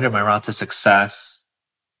shortcutted my route to success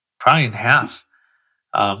probably in half.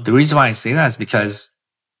 The reason why I say that is because,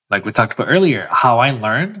 like we talked about earlier, how I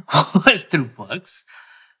learned was through books,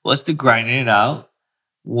 was through grinding it out,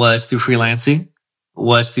 was through freelancing,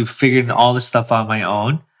 was through figuring all this stuff out on my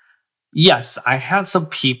own. Yes, I had some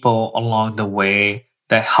people along the way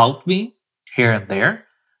that helped me here and there,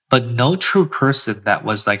 but no true person that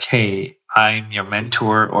was like, "Hey, I'm your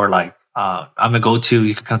mentor," or like, "I'm a go-to.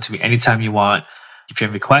 You can come to me anytime you want. If you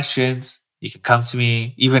have any questions, You can come to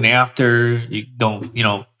me even after you don't,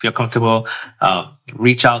 feel comfortable.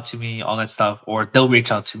 Reach out to me, all that stuff, or they'll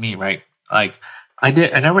reach out to me, right? Like I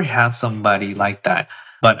never had somebody like that,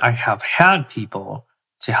 but I have had people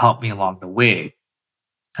to help me along the way.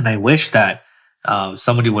 And I wish that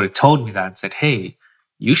somebody would have told me that and said, hey,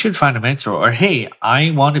 you should find a mentor, or hey,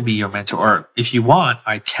 I want to be your mentor, or if you want,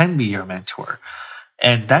 I can be your mentor.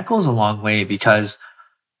 And that goes a long way because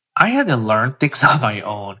I had to learn things on my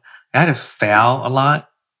own. I had to fail a lot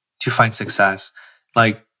to find success.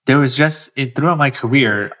 Like there was just throughout my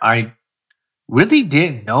career, I really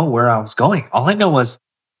didn't know where I was going. All I know was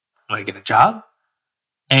I'm gonna get a job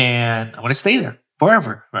and I'm gonna stay there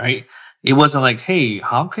forever, right? It wasn't like, hey,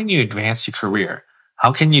 how can you advance your career?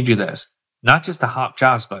 How can you do this? Not just the hop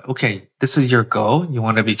jobs, but okay, this is your goal. You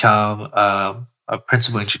want to become a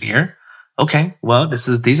principal engineer. Okay, well,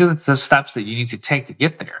 these are the steps that you need to take to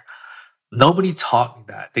get there. Nobody taught me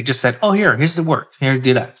that. They just said, "Oh, here's the work. Here,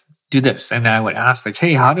 do that, do this." And I would ask, like,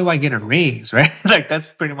 "Hey, how do I get a raise?" Right? Like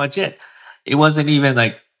that's pretty much it. It wasn't even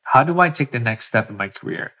like, "How do I take the next step in my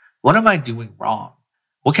career? What am I doing wrong?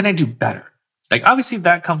 What can I do better?" Like obviously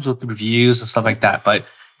that comes with reviews and stuff like that. But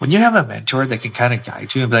when you have a mentor that can kind of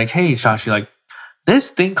guide you and be like, "Hey, Shashi, like this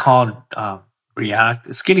thing called React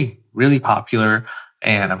is getting really popular,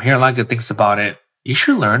 and I'm hearing a lot of good things about it. You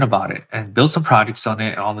should learn about it and build some projects on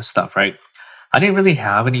it and all this stuff," right? I didn't really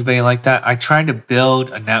have anybody like that. I tried to build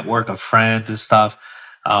a network of friends and stuff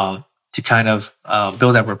to kind of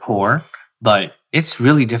build that rapport, but it's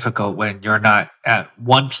really difficult when you're not at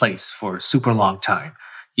one place for a super long time.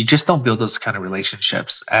 You just don't build those kind of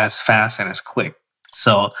relationships as fast and as quick.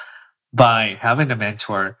 So by having a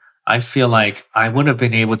mentor, I feel like I would have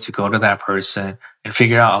been able to go to that person and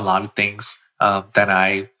figure out a lot of things that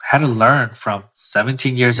I had to learn from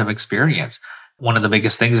 17 years of experience. One of the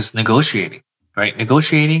biggest things is negotiating, right?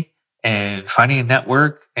 Negotiating and finding a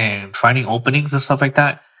network and finding openings and stuff like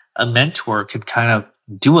that. A mentor can kind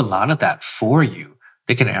of do a lot of that for you.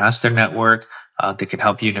 They can ask their network, they can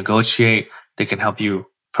help you negotiate, they can help you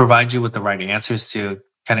provide you with the right answers to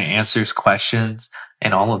kind of answers questions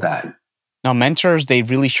and all of that. Now, mentors, they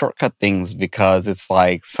really shortcut things because it's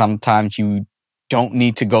like sometimes you don't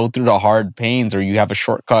need to go through the hard pains, or you have a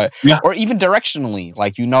shortcut, or even directionally,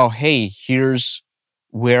 like, hey, here's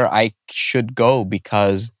where I should go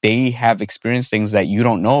because they have experienced things that you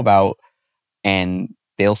don't know about, and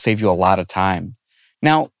they'll save you a lot of time.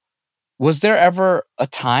 Now, was there ever a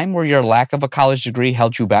time where your lack of a college degree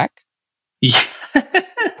held you back?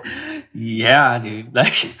 Yeah, dude.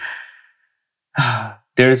 Like,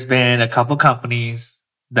 there's been a couple companies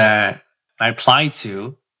that I applied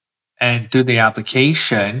to, and through the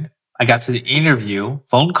application, I got to the interview,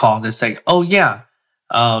 phone call, and they're like, "Oh yeah,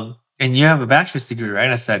 and you have a bachelor's degree, right?"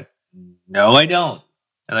 I said, "No, I don't."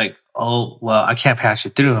 They're like, "Oh, well, I can't pass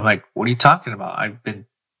you through." I'm like, "What are you talking about?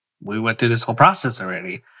 We went through this whole process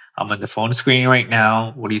already. I'm on the phone screening right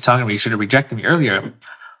now. What are you talking about? You should have rejected me earlier."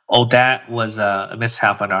 "Oh, that was a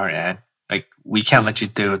mishap on our end. Like, we can't let you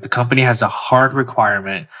through. The company has a hard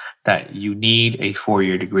requirement that you need a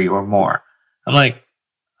 4-year degree or more." I'm like,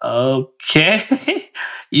 okay.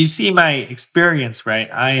 You see my experience, right?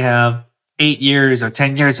 I have 8 years or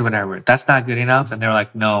 10 years or whatever. That's not good enough. And they're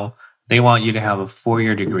like, "No, they want you to have a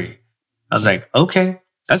 4-year degree." I was like, okay,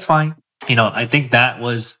 that's fine. I think that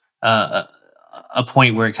was a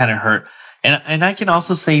point where it kind of hurt. And I can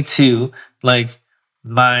also say too, like,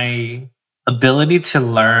 my ability to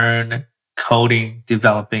learn coding,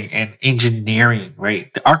 developing, and engineering,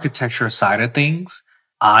 right? The architecture side of things,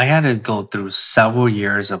 I had to go through several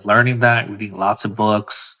years of learning that, reading lots of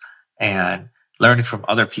books and learning from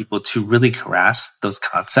other people to really grasp those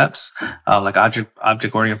concepts, like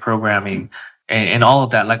object-oriented programming and all of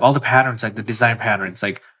that, like all the patterns, like the design patterns,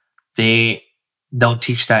 like they don't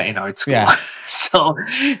teach that in art school. Yeah. So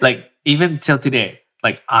like even till today,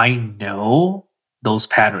 like I know those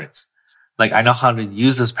patterns. Like I know how to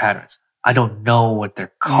use those patterns. I don't know what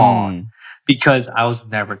they're called because I was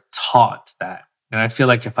never taught that. And I feel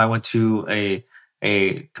like if I went to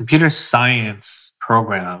a computer science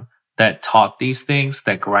program that taught these things,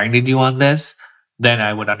 that grinded you on this, then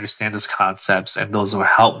I would understand those concepts and those will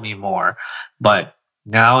help me more. But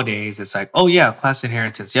nowadays it's like, "Oh yeah, class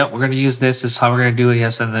inheritance. Yep, we're going to use this. This is how we're going to do it."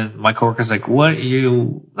 Yes. And then my coworker's like, "What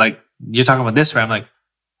you're talking about this," right? I'm like,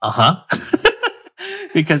 "Uh-huh."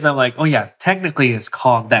 Because I'm like, "Oh yeah, technically it's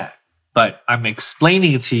called that. But I'm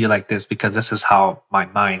explaining it to you like this because this is how my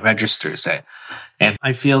mind registers it." And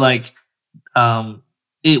I feel like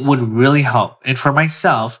it would really help. And for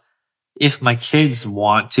myself, if my kids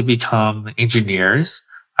want to become engineers,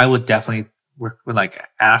 I would definitely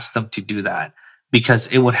ask them to do that because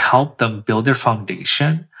it would help them build their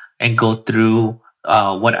foundation and go through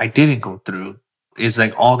what I didn't go through is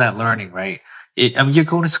like all that learning, right? I mean, you're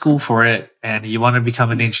going to school for it and you want to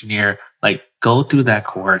become an engineer, like go through that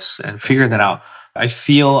course and figure that out. I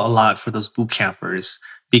feel a lot for those boot campers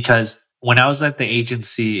because when I was at the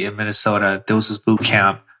agency in Minnesota, there was this boot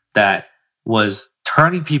camp that was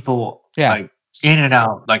turning people like in and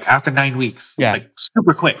out, like after 9 weeks, like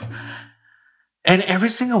super quick. And every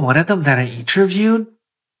single one of them that I interviewed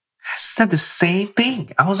said the same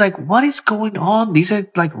thing. I was like, what is going on? These are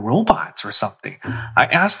like robots or something. I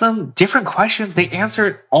asked them different questions. They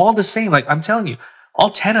answered all the same. Like I'm telling you,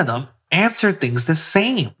 all 10 of them answered things the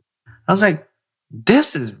same. I was like,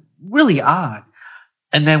 this is really odd.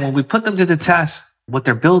 And then when we put them to the test, what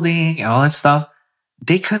they're building and all that stuff,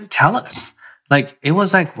 they couldn't tell us. Like, it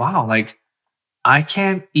was like, wow, like I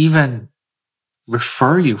can't even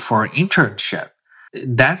refer you for an internship.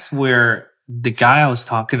 That's where the guy I was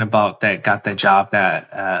talking about that got the job that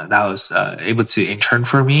was able to intern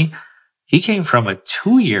for me, he came from a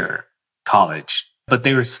 2-year college, but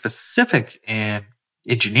they were specific in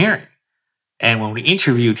engineering. And when we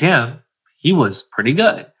interviewed him, he was pretty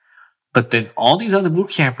good. But then all these other boot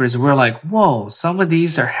campers were like, whoa, some of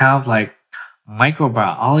these have like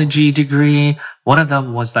microbiology degree. One of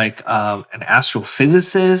them was like an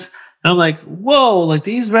astrophysicist. And I'm like, whoa, like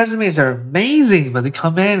these resumes are amazing. But they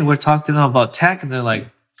come in and we're talking to them about tech and they're like,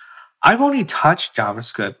 I've only touched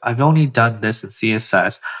JavaScript. I've only done this in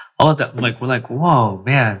CSS. All of that. Like, we're like, whoa,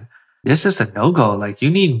 man, this is a no-go. Like you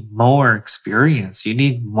need more experience. You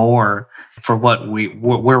need more for where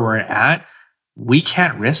we're at. We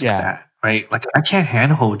can't risk that, right? Like I can't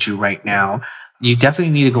handhold you right now. You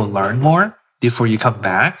definitely need to go learn more before you come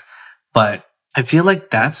back. But I feel like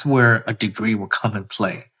that's where a degree will come in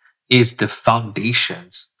play, is the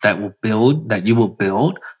foundations that you will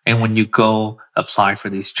build. And when you go apply for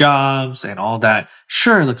these jobs and all that,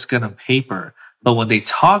 sure, it looks good on paper. But when they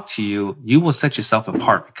talk to you, you will set yourself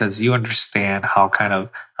apart because you understand how kind of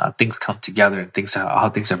things come together and how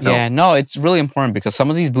things are built. Yeah, no, it's really important because some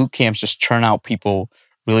of these boot camps just churn out people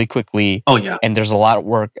really quickly. Oh, yeah. And there's a lot of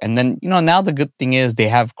work. And then, now the good thing is they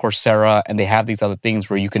have Coursera and they have these other things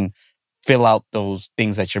where you can fill out those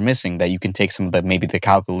things that you're missing, that you can take some of maybe the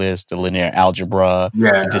calculus, the linear algebra,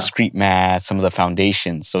 the discrete math, some of the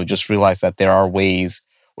foundations. So just realize that there are ways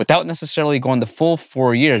without necessarily going the full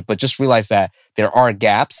 4 years, but just realize that there are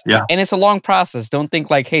gaps. Yeah. And it's a long process. Don't think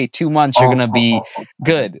like, hey, 2 months, you're going to be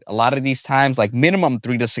good. A lot of these times, like minimum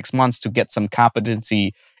 3 to 6 months to get some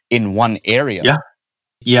competency in one area. Yeah.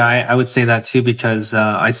 Yeah, I would say that too, because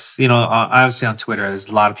obviously on Twitter, there's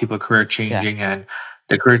a lot of people career changing and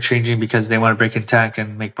they're career changing because they want to break in tech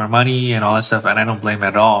and make more money and all that stuff. And I don't blame it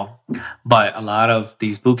at all. But a lot of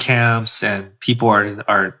these boot camps and people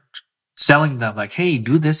are selling them like, hey,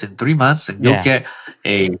 do this in 3 months and you'll get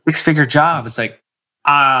a 6-figure job. It's like,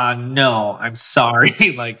 no, I'm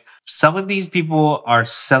sorry. Like some of these people are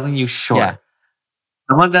selling you short. Yeah.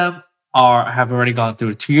 Some of them have already gone through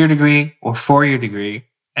a 2-year degree or 4-year degree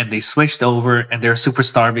and they switched over and they're a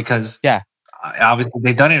superstar because obviously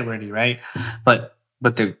they've done it already, right? But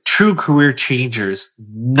the true career changers,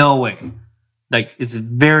 knowing like it's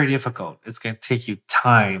very difficult. It's going to take you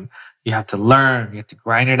time. You have to learn. You have to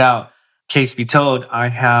grind it out. Case be told, I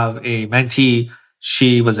have a mentee.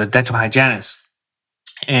 She was a dental hygienist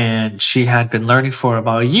and she had been learning for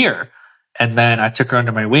about a year. And then I took her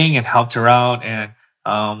under my wing and helped her out and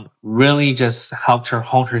really just helped her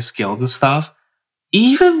hone her skills and stuff.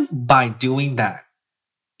 Even by doing that,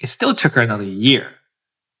 it still took her another year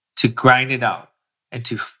to grind it out and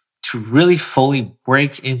to really fully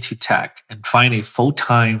break into tech and find a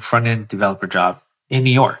full-time front-end developer job in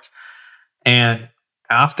New York. And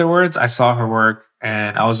afterwards, I saw her work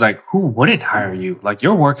and I was like, who wouldn't hire you? Like,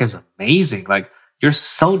 your work is amazing. Like, you're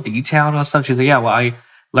so detailed on stuff. She's like, yeah, well, I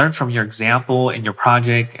learned from your example and your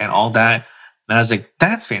project and all that. And I was like,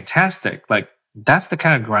 that's fantastic. Like, that's the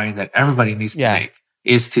kind of grind that everybody needs to make,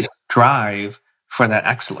 is to strive for that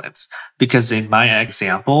excellence. Because in my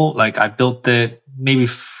example, like I built it maybe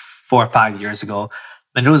 4 or 5 years ago,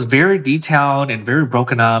 and it was very detailed and very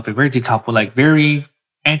broken up and very decoupled, like very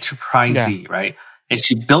enterprisey, right? And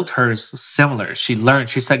she built hers similar. She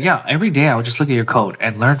said, yeah, every day I would just look at your code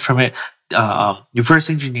and learn from it, reverse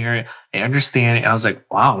engineer it and understand it. And I was like,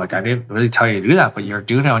 wow, like I didn't really tell you to do that, but you're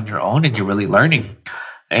doing it on your own and you're really learning.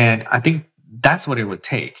 And I think that's what it would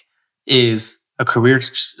take, is a career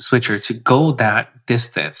switcher to go that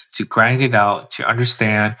distance, to grind it out, to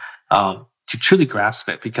understand, to truly grasp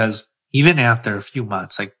it. Because even after a few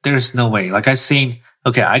months, like there's no way. Like I've seen,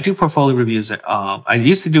 I do portfolio reviews. I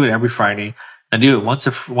used to do it every Friday. I do it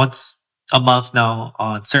once a month now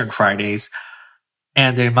on certain Fridays.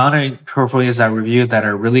 And the amount of portfolios I review that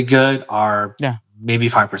are really good are Yeah. maybe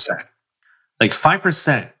 5%. Like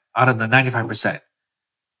 5% out of the 95%.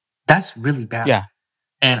 That's really bad. Yeah.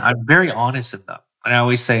 And I'm very honest in them. And I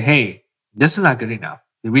always say, hey, this is not good enough.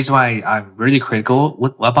 The reason why I'm really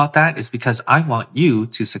critical about that is because I want you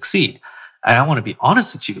to succeed. And I want to be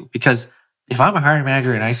honest with you because if I'm a hiring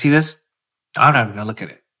manager and I see this, I'm not even going to look at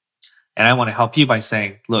it. And I want to help you by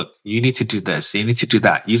saying, look, you need to do this, you need to do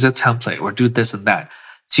that, use a template or do this and that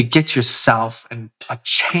to get yourself a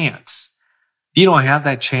chance. If you don't have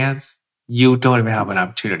that chance, you don't even have an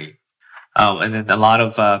opportunity. And then a lot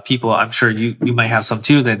of people, I'm sure you might have some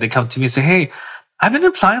too, that they come to me and say, hey, I've been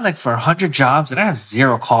applying like for 100 jobs and I have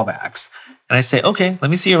 0 callbacks. And I say, okay,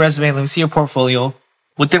 let me see your resume. Let me see your portfolio.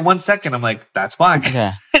 Within 1 second, I'm like, that's why.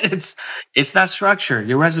 Yeah. It's not structured.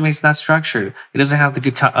 Your resume is not structured. It doesn't have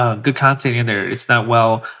the good content in there. It's not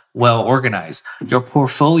well organized. Your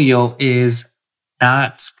portfolio is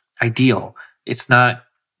not ideal. It's not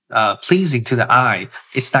pleasing to the eye.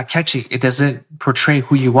 It's not catchy. It doesn't portray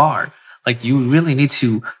who you are. Like you really need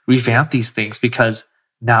to revamp these things because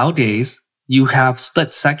nowadays you have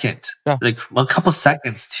split second, like a couple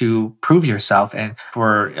seconds to prove yourself and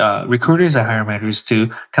for recruiters and hiring managers to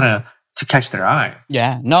kind of to catch their eye.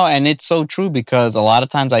 Yeah, no, and it's so true because a lot of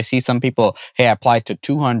times I see some people, hey, I applied to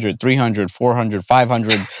 200, 300, 400,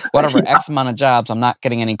 500, whatever, X amount of jobs. I'm not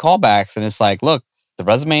getting any callbacks. And it's like, look, the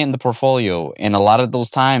resume and the portfolio. And a lot of those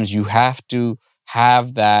times you have to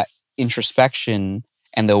have that introspection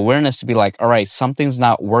and the awareness to be like, all right, something's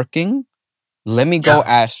not working. Let me go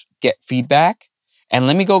get feedback. And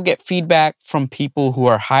let me go get feedback from people who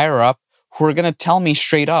are higher up who are going to tell me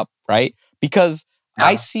straight up, right? Because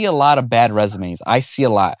I see a lot of bad resumes. I see a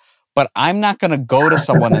lot. But I'm not going to go to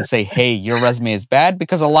someone and say, hey, your resume is bad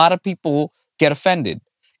because a lot of people get offended.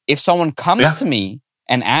 If someone comes to me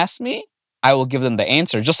and asks me, I will give them the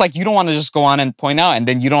answer. Just like you don't want to just go on and point out and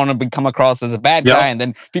then you don't want to come across as a bad guy. And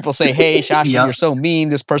then people say, hey, Shashi, you're so mean.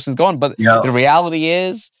 This person's going. But the reality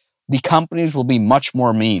is the companies will be much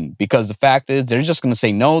more mean because the fact is they're just going to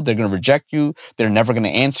say no. They're going to reject you. They're never going to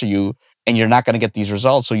answer you. And you're not going to get these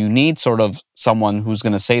results. So you need sort of someone who's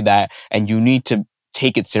going to say that and you need to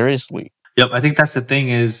take it seriously. Yep. I think that's the thing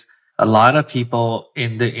is a lot of people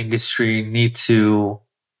in the industry need to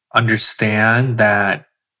understand that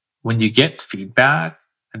when you get feedback,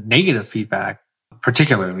 negative feedback,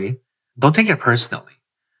 particularly, don't take it personally.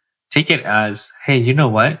 Take it as, hey, you know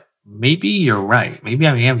what? Maybe you're right. Maybe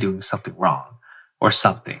I am doing something wrong or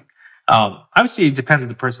something. Obviously, it depends on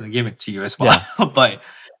the person that gave it to you as well. Yeah. But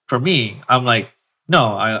for me, I'm like,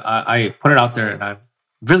 no, I put it out there and I'm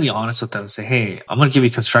really honest with them and say, hey, I'm going to give you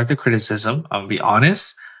constructive criticism. I'm going to be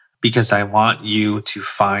honest because I want you to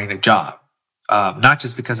find a job. Not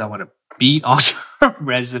just because I want to beat on your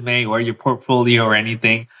resume or your portfolio or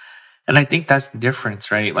anything. And I think that's the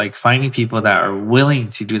difference, right? Like finding people that are willing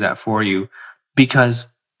to do that for you.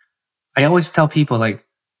 Because I always tell people, like,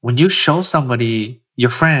 when you show somebody, your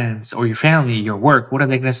friends or your family, your work, what are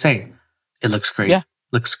they going to say? It looks great. Yeah.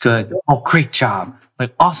 Looks good. Oh, great job.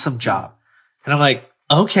 Like, awesome job. And I'm like,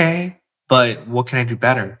 okay, but what can I do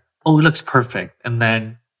better? Oh, it looks perfect. And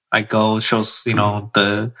then I go shows,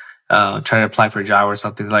 the try to apply for a job or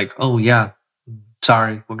something, like, oh yeah,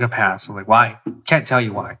 sorry, we're gonna pass. I'm like, why? Can't tell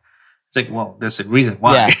you why. It's like, well, there's a reason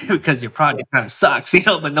why. Because your project kind of sucks,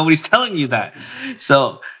 but nobody's telling you that.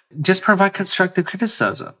 So just provide constructive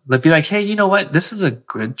criticism. Like, be like, hey, you know what? This is a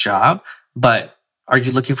good job, but are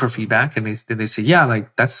you looking for feedback? And they say, yeah, like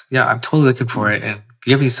I'm totally looking for it, and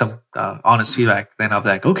give me some honest feedback. Then I'll be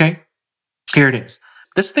like, okay, here it is.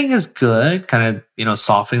 This thing is good, kind of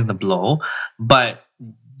softening the blow, but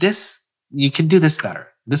you can do this better.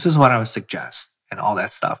 This is what I would suggest and all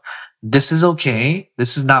that stuff. This is okay.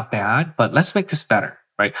 This is not bad, but let's make this better,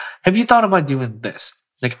 right? Have you thought about doing this?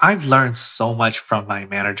 Like, I've learned so much from my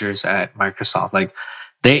managers at Microsoft. Like,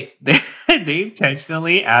 they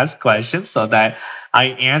intentionally ask questions so that I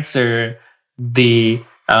answer the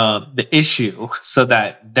issue so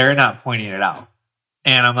that they're not pointing it out.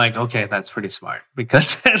 And I'm like, okay, that's pretty smart,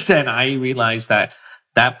 because then I realize that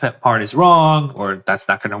part is wrong, or that's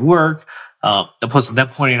not going to work. Opposed to them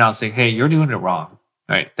pointing out, saying, hey, you're doing it wrong,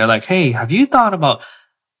 right? They're like, hey, have you thought about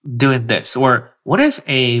doing this? Or what if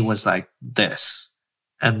A was like this?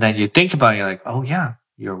 And then you think about it, you're like, oh yeah,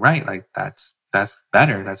 you're right. Like that's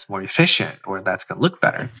better. That's more efficient, or that's going to look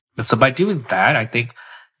better. And so by doing that, I think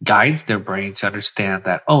guides their brain to understand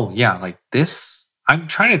that, oh yeah, like this, I'm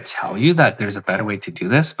trying to tell you that there's a better way to do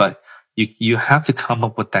this, but you have to come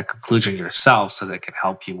up with that conclusion yourself so that it can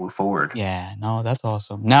help you move forward. Yeah, no, that's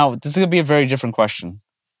awesome. Now, this is going to be a very different question.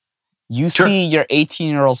 You Sure. see your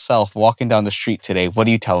 18-year-old self walking down the street today. What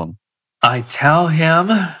do you tell him? I tell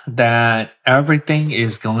him that everything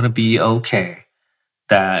is going to be okay.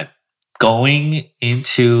 That going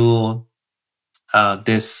into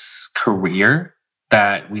this career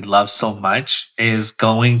that we love so much is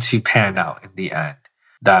going to pan out in the end.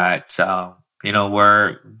 That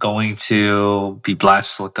we're going to be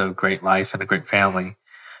blessed with a great life and a great family.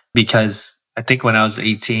 Because I think when I was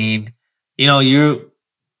 18,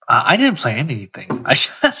 I didn't plan anything. I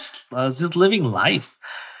was just living life.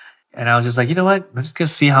 And I was just like, you know what? I'm just gonna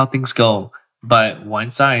see how things go. But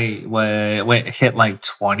once I hit like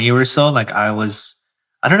 20 or so, like I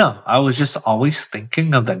don't know. I was just always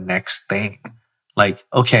thinking of the next thing. Like,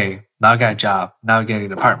 okay, now I got a job. Now I get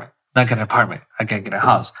an apartment. Now I got an apartment. I gotta get a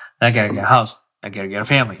house. Now I gotta get a house. I gotta get a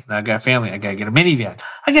family. Now I got a family. I gotta get a minivan.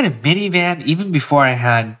 I got a minivan even before I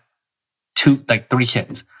had three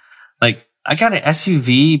kids. Like, I got an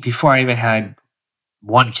SUV before I even had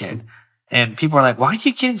one kid. And people are like, why are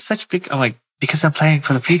you getting such big? I'm like, because I'm planning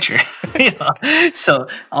for the future. So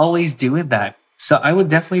always doing that. So I would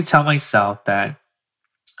definitely tell myself that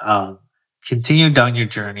continue down your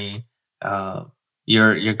journey.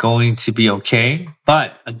 You're going to be okay.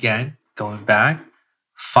 But again, going back,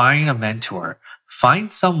 find a mentor.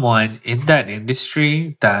 Find someone in that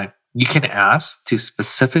industry that you can ask to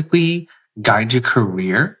specifically guide your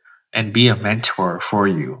career and be a mentor for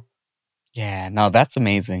you. Yeah, no, that's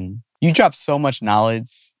amazing. You dropped so much knowledge.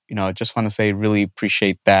 Just want to say really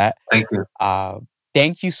appreciate that. Thank you.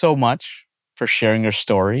 Thank you so much for sharing your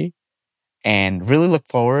story and really look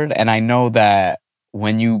forward. And I know that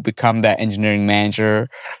when you become that engineering manager,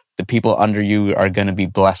 the people under you are going to be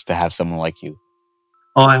blessed to have someone like you.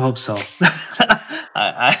 Oh, I hope so.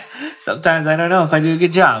 Sometimes I don't know if I do a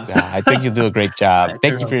good job. Yeah, I think you'll do a great job.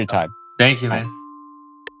 Thank you for your time. Thank you, man.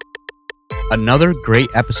 Another great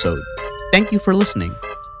episode. Thank you for listening.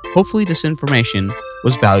 Hopefully this information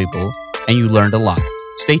was valuable and you learned a lot.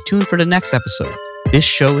 Stay tuned for the next episode. This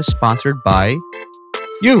show is sponsored by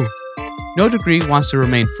you. No Degree wants to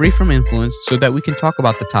remain free from influence so that we can talk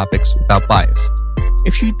about the topics without bias.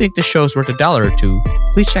 If you think the show is worth $1 or $2,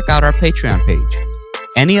 please check out our Patreon page.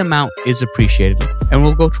 Any amount is appreciated and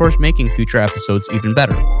will go towards making future episodes even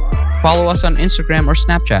better. Follow us on Instagram or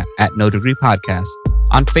Snapchat at No Degree Podcast,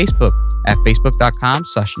 on Facebook at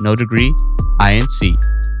facebook.com/NoDegreeINC.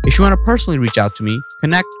 If you want to personally reach out to me,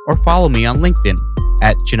 connect or follow me on LinkedIn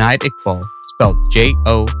at Junaid Iqbal, spelled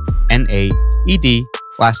Jonaed,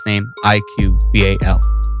 last name Iqbal.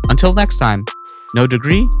 Until next time, no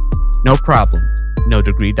degree, no problem,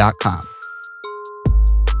 nodegree.com.